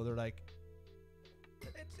 even though they're like,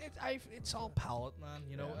 It's all palate, man.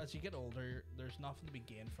 You know, Yeah. as you get older, there's nothing to be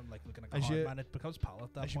gained from like looking at As hard, you- man. It becomes palate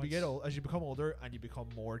at that as you point. as you become older and you become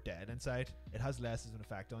more dead inside, it has less of an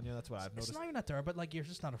effect on you. That's what I've It's noticed. not even that there, but like you're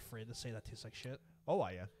just not afraid to say that tastes like shit. Oh,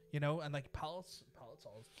 yeah. You know, and like palates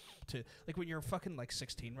all to like when you're fucking like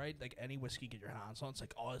 16, right? Like any whiskey you get your hands on, it's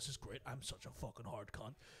like, oh, this is great. I'm such a fucking hard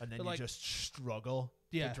cunt. And then But you like- just struggle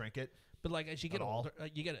Yeah. to drink it. But like as you get At all. older,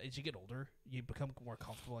 as you get older, you become more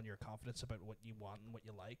comfortable in your confidence about what you want and what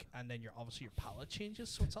you like, and then your obviously your palate changes.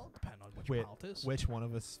 So it's all dependent on what your Wait, palate is. which one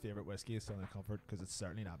of us' favorite whiskey is Southern Comfort? Because it's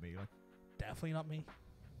certainly not me. Like, Definitely not me.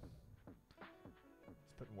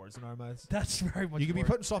 it's putting words in our mouths. That's very much. You could be word.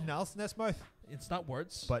 putting something else in this mouth, It's not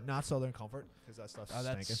words. but not Southern Comfort because that stuff's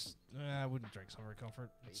stinking. That's. I wouldn't drink Summer Comfort.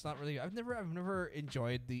 It's not really. I've never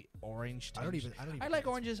enjoyed the orange. I don't tinge. even. I I don't even. like think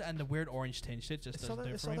it's- oranges and the weird orange tinge. It just Is doesn't do Southern,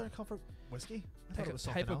 it is for me. Southern Comfort whiskey? I thought Type it was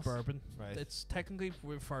type something of else. bourbon. Right. It's technically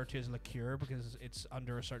referred to as liqueur because it's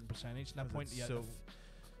under a certain percentage. At that Because point, it's yeah. so-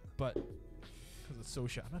 But Because it's so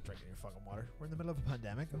shit. I'm not drinking your fucking water. We're in the middle of a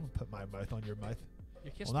pandemic. I don't put my mouth on your mouth.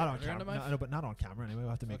 you're Well, kissing not on the camera. mouth. No, but not on camera anyway. We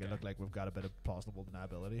have to make it Okay. look like we've got a bit of plausible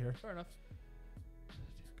deniability here. Fair enough. Dear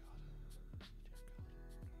God.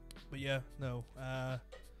 But yeah, no.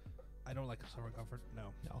 I don't like Summer Comfort.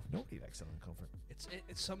 No. No, nobody likes Southern Comfort. It's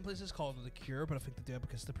some places called a liqueur, but I think they do it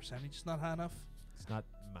because the percentage is not high enough. It's not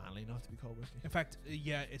manly enough to be called whiskey. In fact,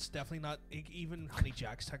 yeah, it's definitely not. Even Honey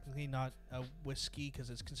Jack's technically not a whiskey because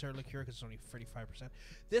it's considered liqueur because it's only 35%.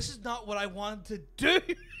 This is not what I wanted to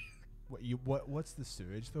do. What's the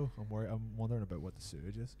sewage though? I'm wondering about what the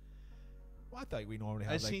sewage is. Well, I thought we normally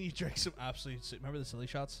have I've like. seen you drink some absolute. Remember the silly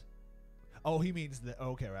shots? Oh, he means the.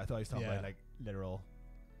 Okay, right. I thought he was talking Yeah. about like literal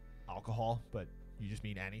alcohol, but you just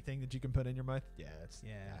mean anything that you can put in your mouth. Yeah, it's.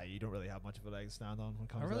 Yeah. You don't really have much of a leg to stand on when it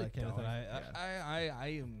comes I really to that kind don't. of thing. Yeah. I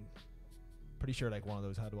am. Pretty sure like one of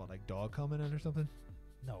those had what, like dog coming in or something.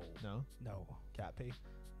 No. No, No. cat pee.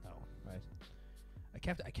 No. Right. I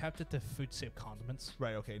kept it to food safe condiments.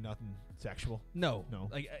 Right. Okay. Nothing sexual. No. No.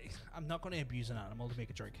 Like I'm not going to abuse an animal to make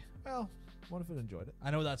a drink. Well, what if it enjoyed it? I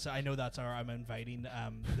know that's our. I'm inviting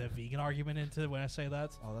the vegan argument into when I say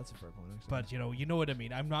that. Oh, that's a fair point. Actually. But you know what I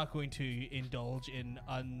mean. I'm not going to indulge in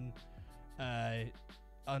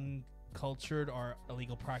cultured or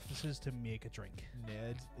illegal practices to make a drink.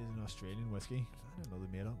 Ned is an Australian whiskey. I didn't know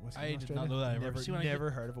they made a whiskey. I in did Australia. not know that. Never, See, when I never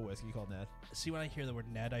heard of a whiskey called Ned. See, when I hear the word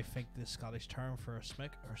Ned, I think the Scottish term for a smick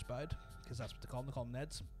or spud, because that's what they call them. They call them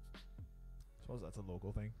Neds. I suppose that's a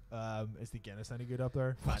local thing. Is the Guinness any good up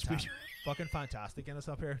there? What's we- Fucking fantastic Guinness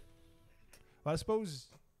up here. Well, I suppose.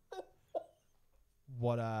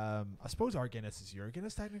 I suppose our Guinness is your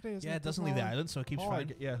Guinness technically, isn't Yeah, it? it doesn't leave the island, so it keeps all our, fine.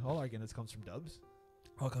 Gu- yeah, all our Guinness comes from Dubs.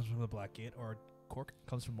 Oh, it comes from the Black Gate or Cork.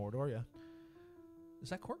 Comes from Mordor, yeah. Is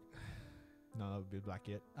that Cork? No, that would be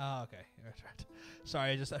Blackgate. Oh, okay. Right.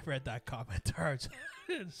 Sorry, I read that comment.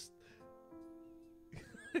 Just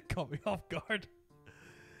it caught me off guard.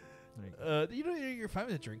 There you go. You're fine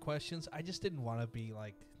with the drink questions. I just didn't want to be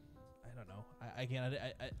like, I don't know.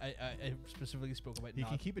 I specifically spoke about. You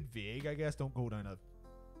can keep it vague, I guess. Don't go down a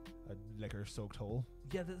liquor-soaked hole.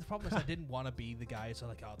 Yeah, the problem is I didn't want to be the guy. So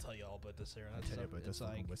like, I'll tell you all about this here. And I'll that tell you stuff. about this It's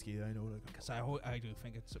fucking like, whiskey that I know. because I do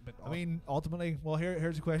think it's a bit. I mean, ultimately, well,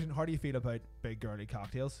 here's a question. How do you feel about big girly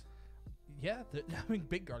cocktails? yeah, I mean,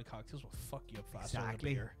 big garlic cocktails will fuck you up faster than a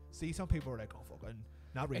Exactly. beer. See, some people are like, oh, fucking,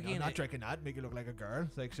 not really, Again, I'm not it- drinking that, make you look like a girl.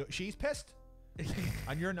 It's like, so she's pissed,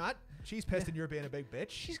 and you're not. She's pissed, and you're being a big bitch.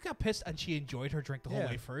 She's got pissed and she enjoyed her drink the whole Yeah.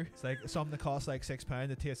 way through. It's like something that costs like £6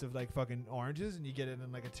 that tastes of like fucking oranges, and you get it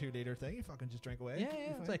in like a 2-liter thing. You fucking just drink away. Yeah, You're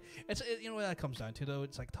yeah. It's fine. like you know what that comes down to though.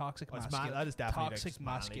 It's like toxic Oh, it's masculinity. that is definitely like toxic just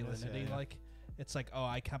manliness, masculinity. yeah. Like it's like, oh,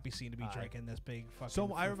 I can't be seen to be Aye. drinking this big fucking. So I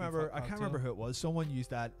fluffy remember, fuck I can't cocktail. remember who it was. Someone used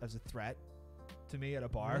that as a threat to me at a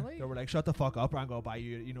bar. Really? They were like, "Shut the fuck up, or I'm gonna buy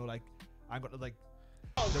you." You know, like I'm gonna like.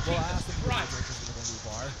 Oh, Well, I asked them Jesus to go Christ! drink because they were going to the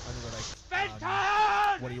bar, and they were like,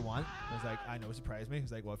 Benton! "What do you want?" I was like, "I know, surprise me."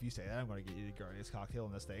 He's like, "Well, if you say that, I'm going to get you the girliest cocktail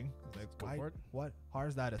in this thing." I was like, Go "Why? for it. What? How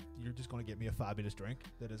is that? You're just going to get me a fabulous drink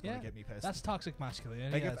that is going Yeah, to get me pissed." That's toxic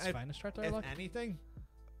masculinity. Like, Like, if- that's fine to start there. if Look. anything,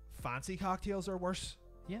 fancy cocktails are worse.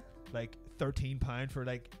 Yeah. Like £13 for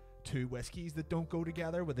like 2 whiskeys that don't go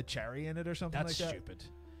together with a cherry in it or something That's like that. stupid.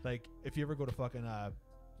 Like if you ever go to fucking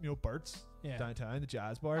Bert's Yeah. downtown, the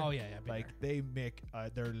jazz bar. Oh yeah, yeah. been Like there. they make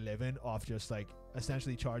their living off just like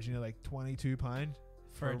essentially charging you like £22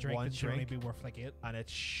 for a drink one that should only drink. be worth like 8. and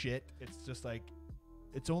it's shit. It's just like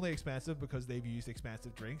it's only expensive because they've used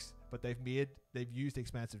expensive drinks, but they've used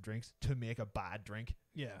expensive drinks to make a bad drink.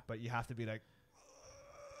 Yeah. But you have to be like,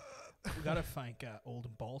 We gotta thank Old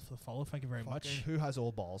and Bald for the follow. Thank you very fucking, much. who has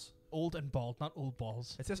old balls? Old and Bald, not old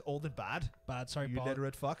balls. It says old and bad. Bad. Sorry, You Bald.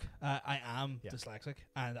 literate fuck. I am Yeah. dyslexic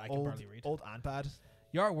and I can Old, barely read. old and bad.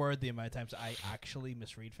 You are worried the amount of times I actually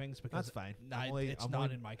misread things because That's fine. it's I'm not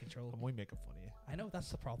only- in my control. I'm only making fun of you. I know that's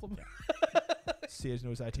the problem. Sage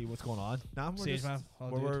knows IT. What's going on? Nah, we're Sage just, man, all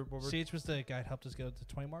we're, good. we're Sage was the guy that helped us get to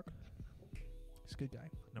 20 mark. He's a good guy.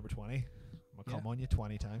 number 20. I'm gonna Yeah. come on you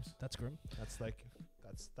 20 times. That's grim. That's like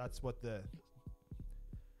that's what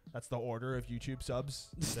that's the order of YouTube subs.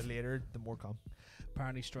 The later, the more come.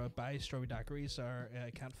 Apparently, strawberry daiquiris are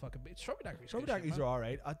can't fucking beat strawberry daiquiris. Strawberry daiquiris are all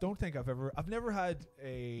right. I don't think I've never had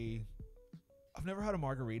a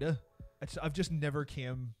margarita. I've just never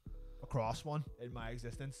came across one in my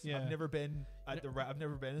existence. Yeah. I've never been at I've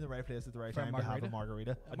never been in the right place at the right For a time to have a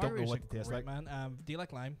margarita? margarita. I don't know what it tastes like. man. Do you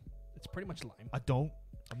like lime? It's pretty much lime. I don't.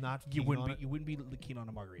 I'm not. You keen wouldn't on be. You wouldn't be keen on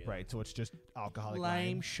a margarita. it. Right. So it's just alcoholic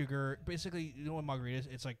Lime, sugar. Basically, you know what margarita is?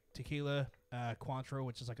 It's like tequila, Cointreau,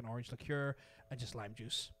 which is like an orange liqueur, and just lime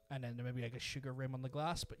juice, and then there may be like a sugar rim on the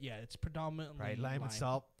glass. But yeah, it's predominantly Right, lime and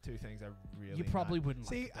salt, 2 things I really. You probably not. wouldn't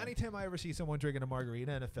See, like it then. anytime I ever see someone drinking a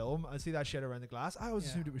margarita in a film, I see that shit around the glass. I always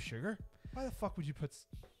Yeah. assumed it was sugar. Why the fuck would you put?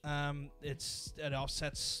 It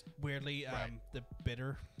offsets weirdly Right. the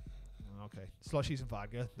bitter. Okay, slushies and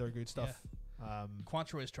vodka, they're good stuff.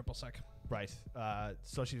 Cointreau is triple sec. Right,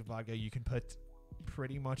 slushies and vodka, you can put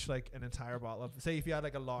pretty much like an entire bottle of. Say if you had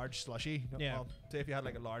like a large slushy. Yeah. Well, say if you had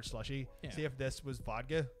like a large slushy. Yeah. See if this was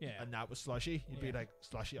vodka. Yeah. And that was slushy, you'd be Yeah. like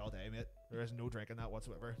slushy all day, mate. There is no drinking that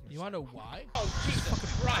whatsoever. You want to know why? Oh,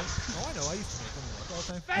 Jesus Christ! Oh, I know. I used to make them in work all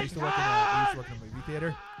the time. I used to work in a movie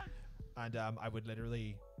theater, and I would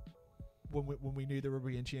literally, when we knew they were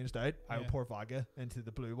being changed out, I would Yeah. pour vodka into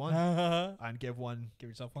the blue one and give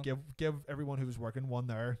yourself one. give everyone who was working one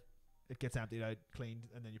there. It gets emptied out, cleaned,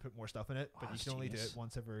 and then you put more stuff in it. But Oh, you that's can only do genius. it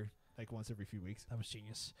once every few weeks. That was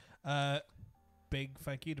genius. Big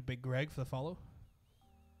thank you to Big Greg for the follow.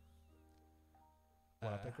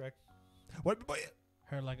 What up, Greg? What?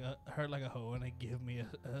 Heard like a hoe and it gave me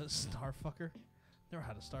a star fucker. Never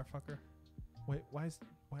had a star fucker. Wait, why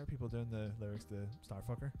are people doing the lyrics to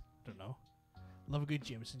Starfucker? Don't know. Love a good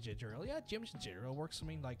Jameson ginger ale. Yeah, Jameson ginger ale works. I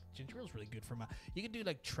mean, like ginger ale is really good for you can do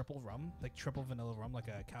like triple rum, like triple vanilla rum, like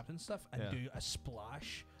a Captain stuff, and Yeah. do a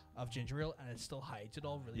splash of ginger ale, and it still hides it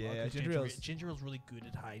all really well. Yeah, 'cause ginger ginger ale's really good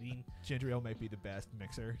at hiding. Ginger ale might be the best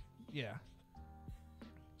mixer. Yeah.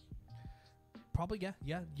 Probably,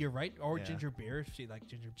 yeah, you're right. Or Yeah. ginger beer, if you like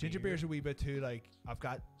Ginger beer's a wee bit too, like, I've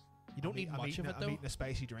got... You don't need much of it, though. I'm eating a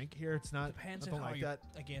spicy drink here. It's not... Depends I on don't how like you're, that.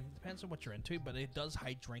 again, depends on what you're into, but it does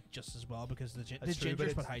hide drink just as well because the That's true,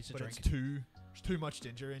 ginger's but what hides the but drink. there's too much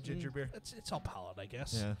ginger in ginger beer. It's all palate, I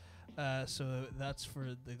guess. Yeah. So that's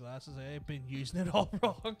for the glasses. I've been using it all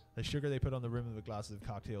wrong. The sugar they put on the rim of the glasses of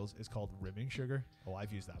cocktails is called rimming sugar. Oh,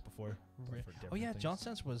 I've used that before. Ri- for Oh different yeah, things. John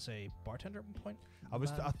Sense was a bartender at one point.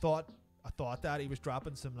 I thought that he was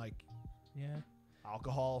dropping some like Yeah,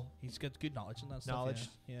 alcohol, he's got good knowledge in that stuff. Knowledge.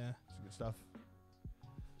 Yeah. some good stuff.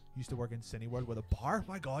 Used to work in Cineworld with a bar.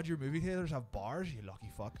 My God, your movie theaters have bars. You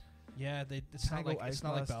lucky fuck. Yeah, it's not Tango like Ice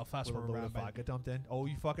like Blast Belfast with where a we're load of around by- vodka dumped in. Oh,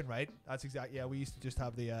 you fucking right. That's exactly. Yeah, we used to just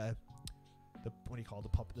have the what do you call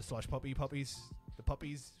the slush puppies, the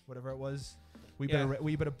puppies, whatever it was. We Yeah.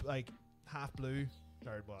 bit of like half blue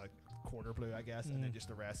or well, like quarter blue, I guess, and then just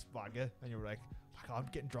the rest vodka. And you were like, my God,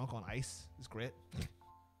 I'm getting drunk on ice. It's great.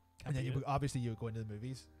 And then obviously you would go into the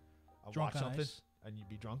movies and Drunk watch on something, ice. and you'd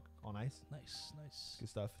be drunk on ice. Nice. Good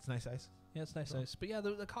stuff. It's nice ice. Yeah, it's nice Drunk. ice. But yeah,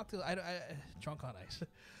 the cocktail, I drunk on ice.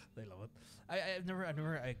 They love it. I've never,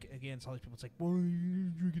 again, it's all these people, it's like, why are you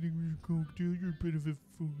drinking English cocktail? You're a bit of a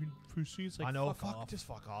fucking pussy. It's like, I know. fuck off. Just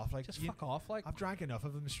fuck off. Like Just you- fuck off. Like, I've drank enough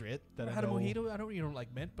of them straight that I I had a know. mojito. I don't, you don't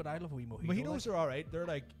like mint, but I love a wee mojito. Mojitos are all right. They're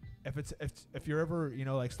like if you're ever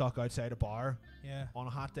like stuck outside a bar yeah. on a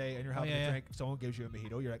hot day and you're having yeah, a yeah. drink, someone gives you a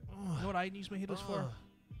mojito, you're like, You know what I use mojitos for? ugh.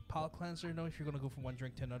 Palate cleanser. You know, if you're going to go from one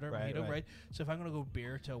drink to another, Right, mojito, right. right? So if I'm going to go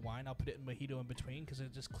beer to wine, I'll put it in mojito in between because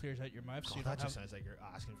it just clears out your mouth. So you God, don't that just have. sounds like you're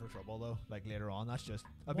asking for trouble though. Like later on, that's just.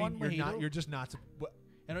 I One mean, mojito? you're just not.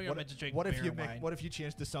 I know you're meant to drink What beer if you and wine. What if you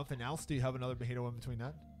change to something else? Do you have another mojito in between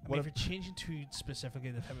that? I What mean, if if, you're changing to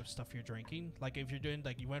specifically the type of stuff you're drinking, like if you're doing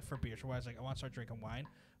like you went for beer, so I was like, I want to start drinking wine.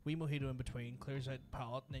 We mojito in between clears out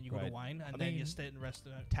palate, and then you go to Right. wine, and I then you mean, stay and rest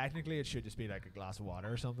it out. technically, it should just be like a glass of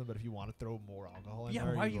water or something. But if you want to throw more alcohol in Yeah,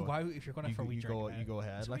 there, why you you go, why if you're going you, for a wee you drink? go man. you go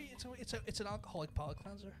ahead. It's, Like it's an alcoholic palate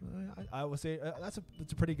cleanser. I would say that's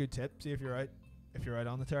a pretty good tip. See if you're out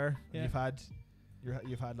on the tour. Yeah. And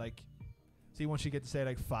you've had like, see once you get to say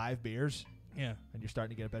like 5 beers Yeah. and you're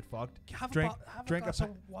starting to get a bit fucked. Have Drink- have drink a a glass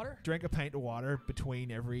of water. Drink a pint of water between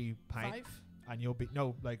every pint, 5. and you'll be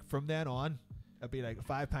like from then on, it'll be like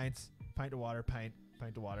 5 pints, pint of water, pint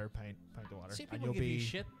of water, pint of water, See, and people you'll give you be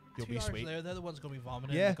shit. you'll 2 be hours sweet. later, they're the ones going to be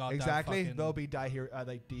vomiting. Yeah, the goddamn exactly. fucking- They'll be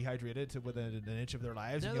dehydrated to within an inch of their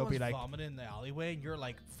lives, They're and the you'll be ones like, vomiting in the alleyway, and you're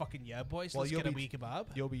like, fucking yeah, boys, Well, let's you'll get a be wee kebab.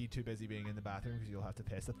 you'll be too busy being in the bathroom because you'll have to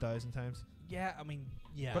piss 1,000 times. Yeah, I mean,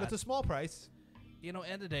 yeah. But it's a small price. You know,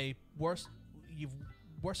 end of the day, worse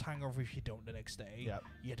hangover if you don't the next day. Yeah.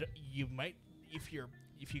 You might if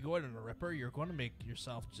you go out on a ripper, you're going to make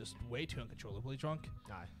yourself just way too uncontrollably drunk.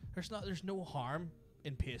 Aye, There's no harm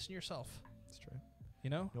in pacing yourself. that's true. You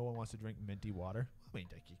know. No one wants to drink minty water. I mean,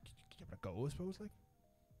 like, you give it a go, I suppose. Like,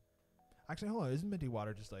 actually, hold on, isn't minty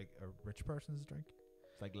water just like a rich person's drink?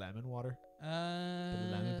 It's like lemon water, bit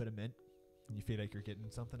of lemon, bit of mint, and you feel like you're getting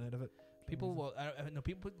something out of it. People will. I know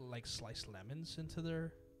people put like sliced lemons into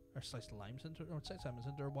their or sliced limes into or sliced lemons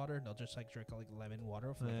into their water, and they'll just like drink like lemon water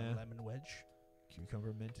with like Yeah. a lemon wedge.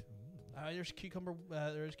 Cucumber mint. There's cucumber.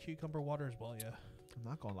 There's cucumber water as well. Yeah. I'm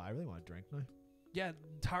not gonna lie, I really want to drink now. Yeah.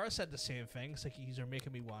 Tara said the same thing. It's like these are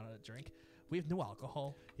making me want to drink. We have no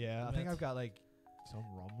alcohol. Yeah, I think Mint. I've got like some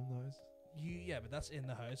rum in the house. Yeah, but that's in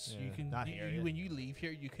the house. You Yeah, can not here, yeah. when you leave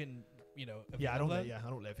here, you can Yeah, I avail don't. that. I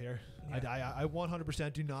don't live here. Yeah. I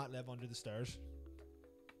 100% do not live under the stairs.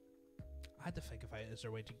 I had to think is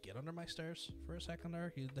there a way to get under my stairs for a second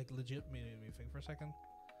there? You like legit made me think for a second.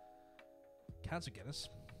 Cans of Guinness.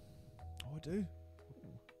 Oh, I do.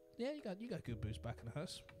 Yeah, you got good booze back in the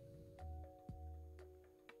house.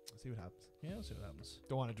 See what happens. Yeah, we'll see what happens.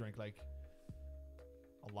 Don't want to drink like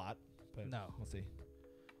a lot, but No. we'll see.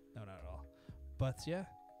 No, not at all. But yeah.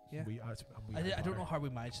 I don't know how we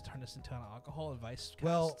managed to turn this into an alcohol advice cast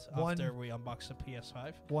Well, after we unboxed the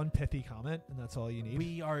PS5. One pithy comment, and that's all you need.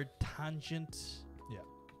 We are tangent. Yeah.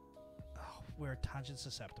 Oh, we're tangent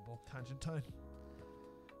susceptible. Tangent time.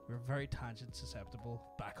 We're very tangent susceptible.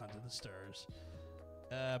 Back onto the stairs.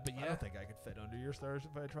 But yeah. I don't think I could fit under your stairs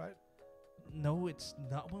if I tried. No, it's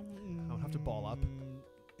not. I don't have to ball up.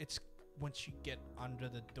 It's once you get under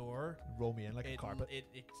the door. Roll me in like a carpet.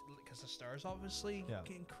 It's because the stairs obviously Yeah.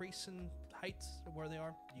 increase in height where they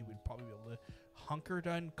are. You would probably be able to hunker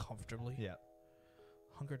down comfortably. Yeah.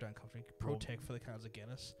 Hunker down comfortably. Pro Roll- tip for the cans of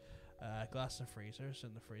Guinness. Glass and freezers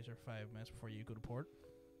in the freezer 5 minutes before you go to port.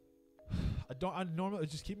 I normally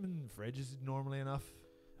just keep them in the fridge is normally enough.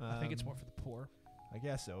 I think it's more for the poor. I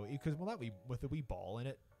guess so. Because with the wee ball in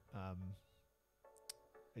it,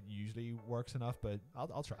 it usually works enough. But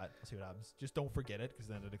I'll try it. I'll see what happens. Just don't forget it, because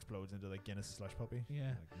then it explodes into like Guinness slush puppy.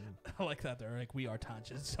 Yeah, Like, I like that. They're like, we are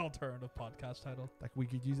tangents. Alternative podcast title. like we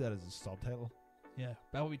could use that as a subtitle. Yeah,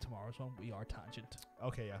 that will be tomorrow's one. We are tangent.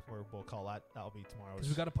 Okay, yeah, we'll call that. That'll be tomorrow's. Because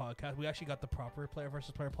we got a podcast. We actually got the proper player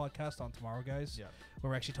versus player podcast on tomorrow, guys. Yeah.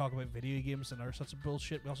 Where we actually talk about video games and other sorts of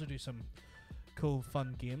bullshit. We also do some cool,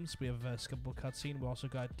 fun games. We have a skippable cutscene. We also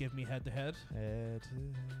got Give Me Head to Head. Head to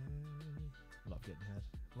head. Love getting head.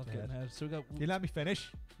 Love To getting head. So we got. You let me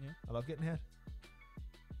finish. Yeah. I love getting head.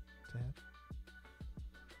 To head.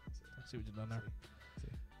 Let's see what you've done there. See.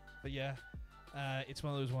 But yeah, it's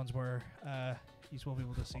one of those ones where you will be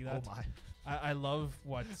able to see that. Oh my. I love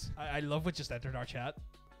what I love what just entered our chat.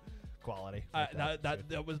 Quality.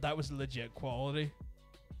 That was legit quality.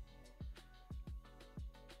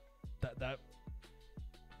 That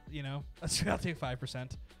you know, I'll take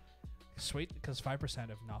 5%. Sweet, because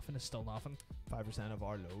 5% of nothing is still nothing. 5% of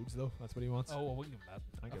our loads, though. That's what he wants. Oh, well, we can give him that.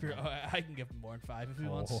 I If give you're- him I can give him more than 5 if he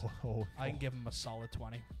wants. I can give him a solid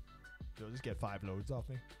 20. You'll just get 5 loads off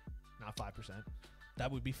me. Not 5%.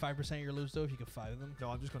 That would be 5% of your loads, though, if you get 5 of them. No,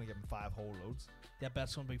 I'm just going to give him 5 whole loads. Yeah,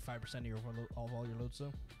 that's going to be 5% of of all your loads,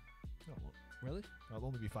 though. No, Really? it'll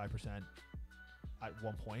only be 5% at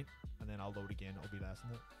one point, and then I'll load again. It'll be less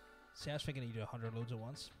than that. See, I was thinking you do 100 loads at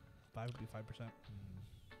once. 5 would be 5%.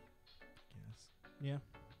 Yes. Yeah.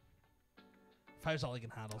 5 is all I can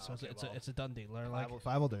handle, so Okay, it's a done deal. Like,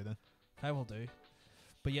 5 will do then. 5 will do.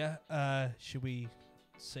 But yeah, should we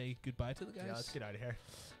say goodbye to the guys? Yeah, let's get out of here.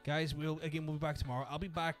 Guys, we'll be back tomorrow. I'll be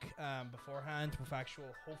back beforehand with actual,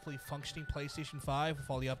 hopefully functioning PlayStation 5 with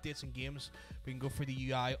all the updates and games. We can go through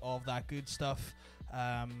the UI, all of that good stuff.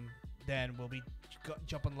 Then we'll be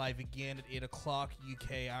jumping live again at 8 o'clock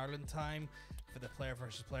UK Ireland time for the Player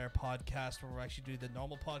versus Player podcast, where we'll actually do the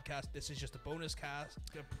normal podcast. This is just a bonus cast,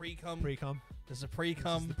 a pre-cum. Pre-cum. This is a This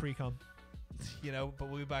pre-cum. is the pre-cum. You know, but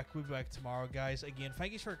we'll be back tomorrow, guys. Again,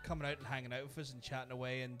 thank you for coming out and hanging out with us and chatting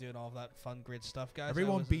away and doing all of that fun, great stuff, guys.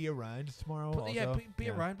 Everyone be around tomorrow. But yeah, also. be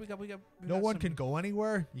around. We got No one can go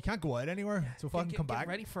anywhere. You can't go out anywhere. So fucking come back. Get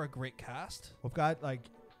ready for a great cast. We've got like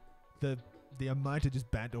the amount of just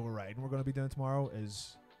bent over riding we're going to be doing tomorrow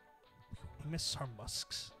is We miss our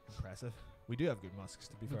musks. impressive. We do have good musks,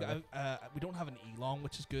 to be We fair. we don't have an Elon,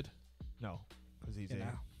 which is good. No, because he's You a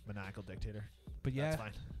know. maniacal dictator. But yeah, That's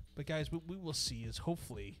fine. but guys, we will see us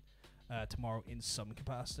hopefully tomorrow in some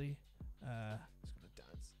capacity. Just gonna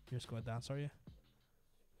dance. You're just going to dance, are you?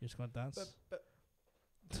 You're just going to dance?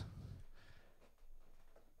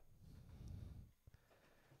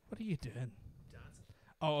 What are you doing? Dancing.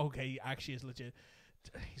 Oh, okay. He actually is legit.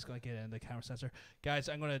 He's gonna get in the camera sensor, guys.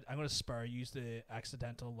 I'm gonna spare use the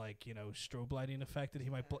accidental strobe lighting effect that he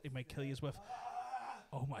might kill you with.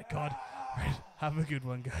 Oh my god! Right, have a good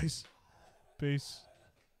one, guys. Peace.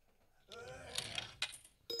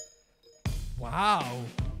 Wow.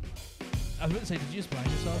 I was about to say, did you just blind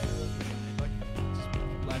yourself? Just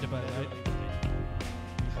blinded by the light.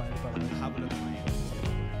 Blinded by the light. Having a mind.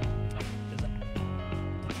 Is that,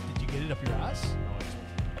 did you get it up your ass?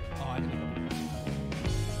 Oh, I didn't know.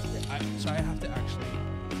 So I have to actually.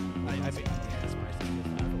 I actually was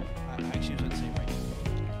going to say, right,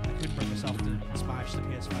 I couldn't bring myself to smash the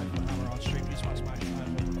PS5 when we're on stream. We just want to smash it and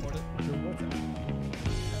we'll record it.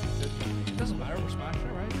 It doesn't matter, we're smashing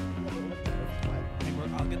it, right? I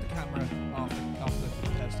mean, I'll get the camera off the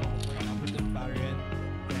pedestal, I'll put the battery in,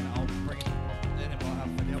 then I'll bring it, and then we'll have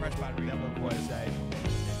a fresh battery. Then we'll say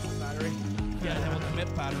battery. Yeah, then we'll commit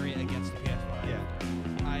battery against the PS5. Yeah.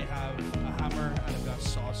 I have a hammer and I've got a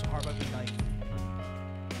saw. So how about we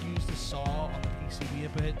use the saw on the PCB a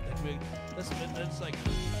bit? Listen, it's like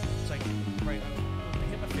right. When I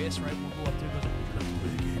hit my face, right, we'll go up to it.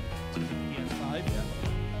 To the PS5. Yeah.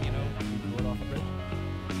 You know, Go it off the bridge.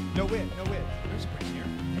 No wait. there's a bridge here.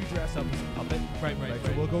 You dress up as a puppet. Right.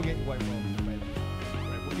 So we'll go get you white robe. Right.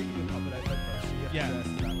 We'll get you a puppet outfit first. So you have Yeah. to dress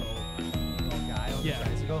as that little guy on Yeah. the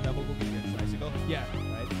tricycle. Then we'll go get you a tricycle. Yeah.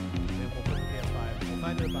 Right. Then we'll put the PS5. We'll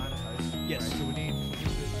find an abandoned house. Yes. Right? So we need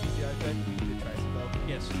the outfit. We need the tricycle.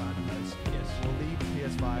 Yes. Abandoned house. Yes. We'll leave the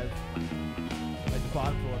PS5 at the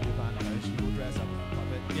bottom floor of the abandoned house. You will dress up as a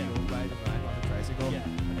puppet. Yeah. You'll ride around on the tricycle. Yeah.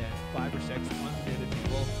 And then 5 or 6 unrelated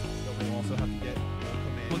people that we'll also have to get will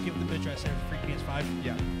come in. We'll give them the address there for free PS5.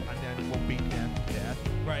 Yeah. And then we'll beat them to death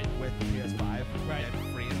Right. with the PS5. Right. And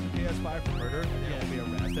then frame the PS5 for murder. And then Yeah. we'll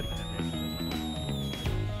be arrested. And then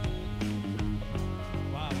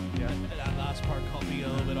Wow. Yeah. That last part caught me a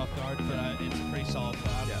little bit off guard, but it's a pretty solid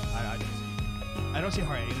plan. yeah. I don't see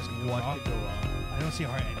how any of this can go What wrong. could go wrong? I don't see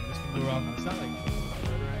how any of this can go wrong. It's not like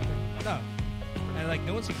murder or No. And like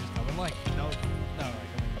no one sees this coming. Like no,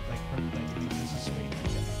 like this is sweet.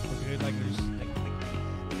 We're good. Like there's like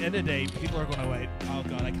at the end of the day, people are going to wait. Oh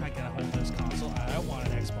god, I can't get a hold of this console. I want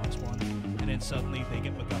an Xbox One. And then suddenly they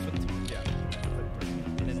get MacGuffined. Yeah.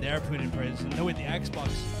 And then they're put in prison. No wait, the Xbox.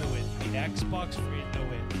 No wait, the Xbox free. No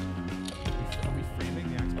wait. Are we framing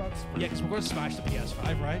the Xbox? Yeah, because we're going to smash the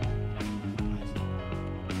PS5, right?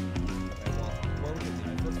 Where would the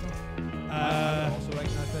outfits from? I would also like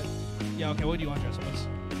an outfit. Yeah, okay, what do you want to dress up as?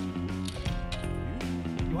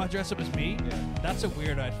 You want to dress up as me? Yeah. That's a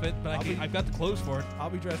weird outfit, but I've got the clothes for it. I'll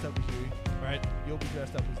be dressed up as you. Right? You'll be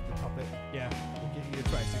dressed up as the puppet. Yeah. We'll give you a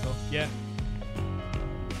tricycle. Yeah.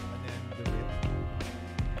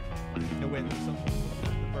 And then the win. The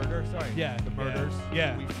murder. Sorry. Yeah. The murders.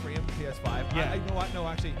 Yeah. We frame the PS5. Yeah. You know what? No,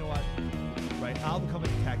 actually, you know what? Right. I'll become a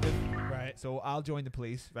detective. Right. So I'll join the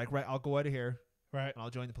police. Right. I'll go out of here. Right. And I'll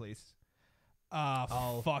join the police.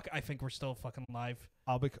 Fuck. I think we're still fucking live.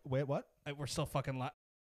 Wait, what? We're still fucking live.